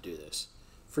I need to do this.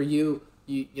 For you,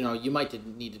 you might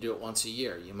need to do it once a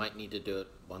year. You might need to do it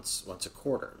once a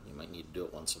quarter. You might need to do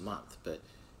it once a month. But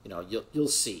you'll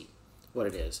see what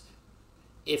it is.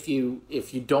 If you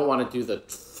don't want to do the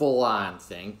full on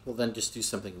thing, well then just do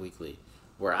something weekly,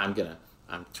 where I'm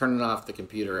turning off the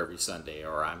computer every Sunday,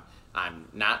 or I'm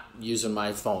not using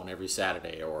my phone every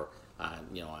Saturday, or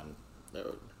on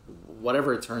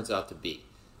whatever it turns out to be.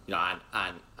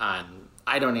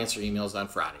 I don't answer emails on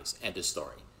Fridays. End of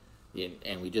story.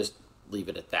 And we just leave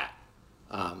it at that.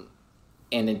 And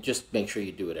then just make sure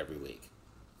you do it every week.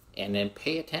 And then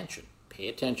pay attention. Pay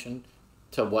attention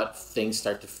to what things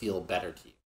start to feel better to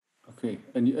you. Okay.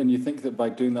 And you think that by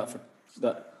doing that for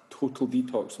that total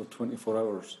detox for 24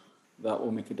 hours, that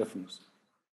will make a difference?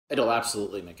 It'll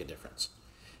absolutely make a difference.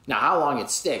 Now, how long it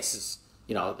sticks is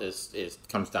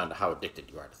comes down to how addicted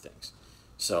you are to things.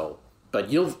 So, but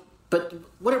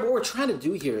what we're trying to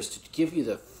do here is to give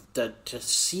you to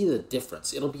see the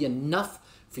difference. It'll be enough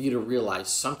for you to realize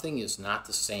something is not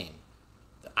the same.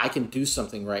 I can do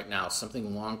something right now,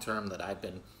 something long term that I've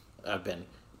been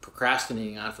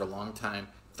procrastinating on for a long time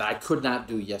that I could not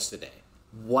do yesterday.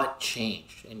 What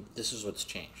changed? And this is what's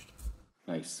changed.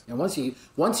 Nice. And once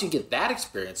you get that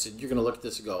experience, you're going to look at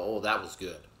this and go, "Oh, that was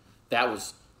good. That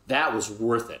was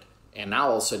worth it." And now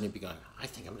all of a sudden you'll be going, "I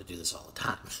think I'm going to do this all the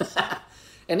time."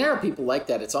 And there are people like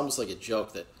that. It's almost like a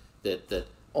joke that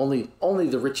only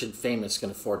the rich and famous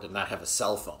can afford to not have a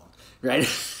cell phone, right?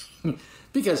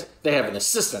 Because they have an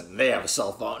assistant and they have a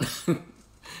cell phone.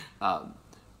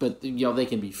 But they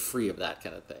can be free of that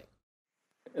kind of thing.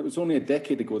 It was only a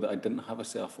decade ago that I didn't have a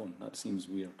cell phone. That seems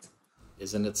weird.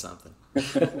 Isn't it something?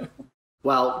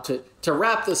 Well, to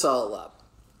wrap this all up,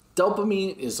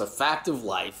 dopamine is a fact of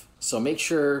life. So make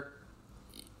sure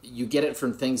you get it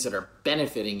from things that are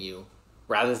benefiting you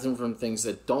rather than from things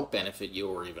that don't benefit you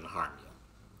or even harm you.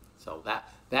 So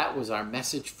that was our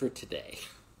message for today.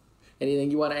 Anything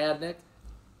you want to add, Nick?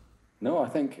 No,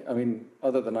 I mean,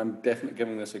 other than I'm definitely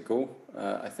giving this a go.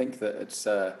 I think that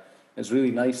it's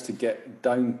really nice to get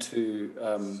down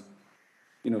to,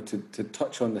 to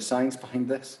touch on the science behind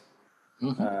this.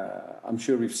 Mm-hmm. I'm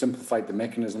sure we've simplified the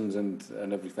mechanisms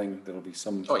and everything. There'll be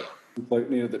some people out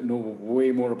there that know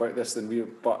way more about this than we are.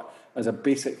 But as a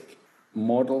basic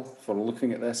model for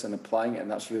looking at this and applying it,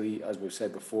 and that's really, as we've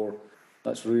said before,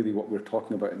 that's really what we're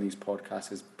talking about in these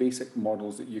podcasts, is basic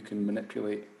models that you can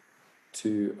manipulate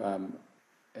to,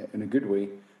 in a good way,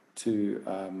 to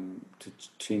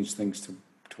change things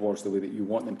towards the way that you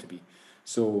want them to be.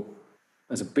 So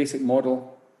as a basic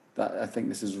model, that I think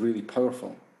this is really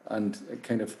powerful, and it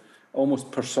kind of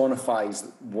almost personifies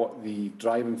what the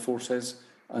driving force is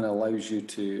and allows you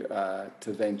to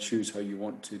then choose how you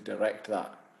want to direct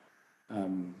that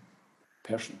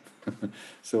person.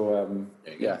 So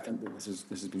I think that this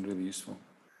has been really useful.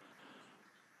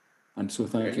 And so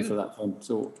thank you for that, Tom.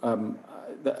 So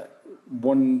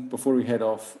before we head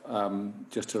off,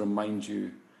 just to remind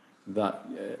you that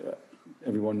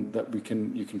everyone, that you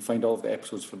can find all of the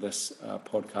episodes for this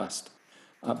podcast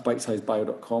at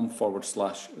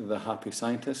bitesizebio.com/The Happy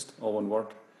Scientist, all one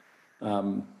word.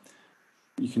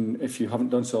 You can, if you haven't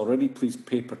done so already, please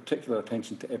pay particular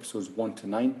attention to episodes 1 to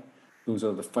 9. Those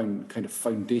are the kind of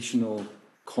foundational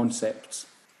concepts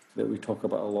that we talk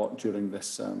about a lot during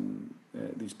these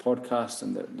podcasts,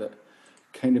 and that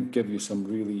kind of give you some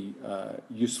really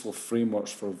useful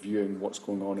frameworks for viewing what's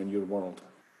going on in your world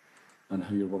and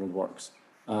how your world works.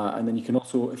 And then you can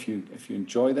also, if you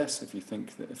enjoy this, if you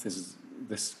think that if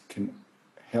this can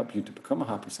help you to become a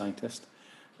happy scientist,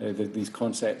 these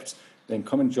concepts, then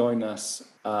come and join us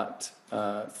at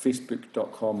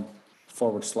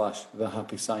facebook.com/The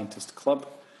Happy Scientist Club.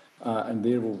 And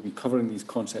there we'll be covering these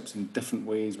concepts in different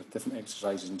ways with different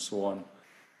exercises and so on.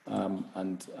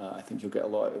 And I think you'll get a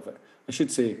lot out of it. I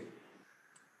should say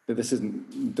that this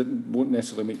won't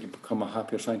necessarily make you become a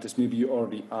happier scientist. Maybe you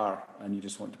already are and you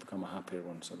just want to become a happier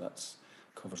one. So that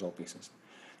covers all bases.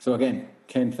 So again,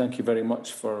 Ken, thank you very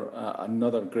much for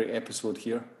another great episode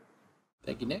here.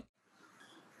 Thank you, Nick.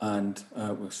 And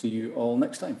we'll see you all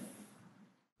next time.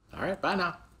 All right, bye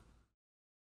now.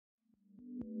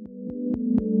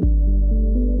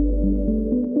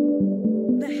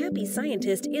 The Happy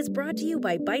Scientist is brought to you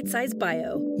by Bite Size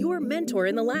Bio, your mentor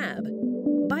in the lab.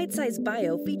 Bite Size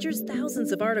Bio features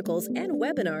thousands of articles and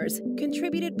webinars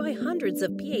contributed by hundreds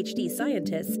of PhD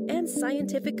scientists and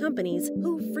scientific companies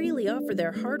who freely offer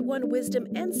their hard-won wisdom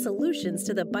and solutions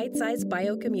to the Bite Size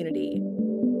Bio community.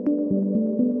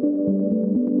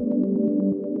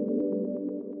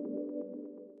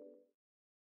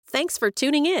 Thanks for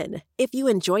tuning in. If you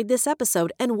enjoyed this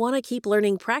episode and want to keep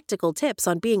learning practical tips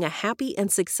on being a happy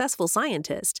and successful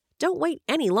scientist, don't wait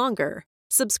any longer.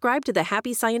 Subscribe to the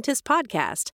Happy Scientist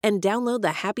podcast and download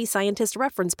the Happy Scientist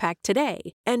reference pack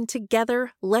today. And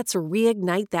together, let's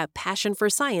reignite that passion for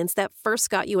science that first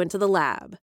got you into the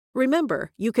lab.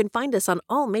 Remember, you can find us on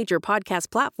all major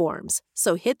podcast platforms,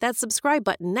 so hit that subscribe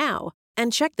button now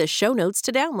and check the show notes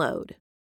to download.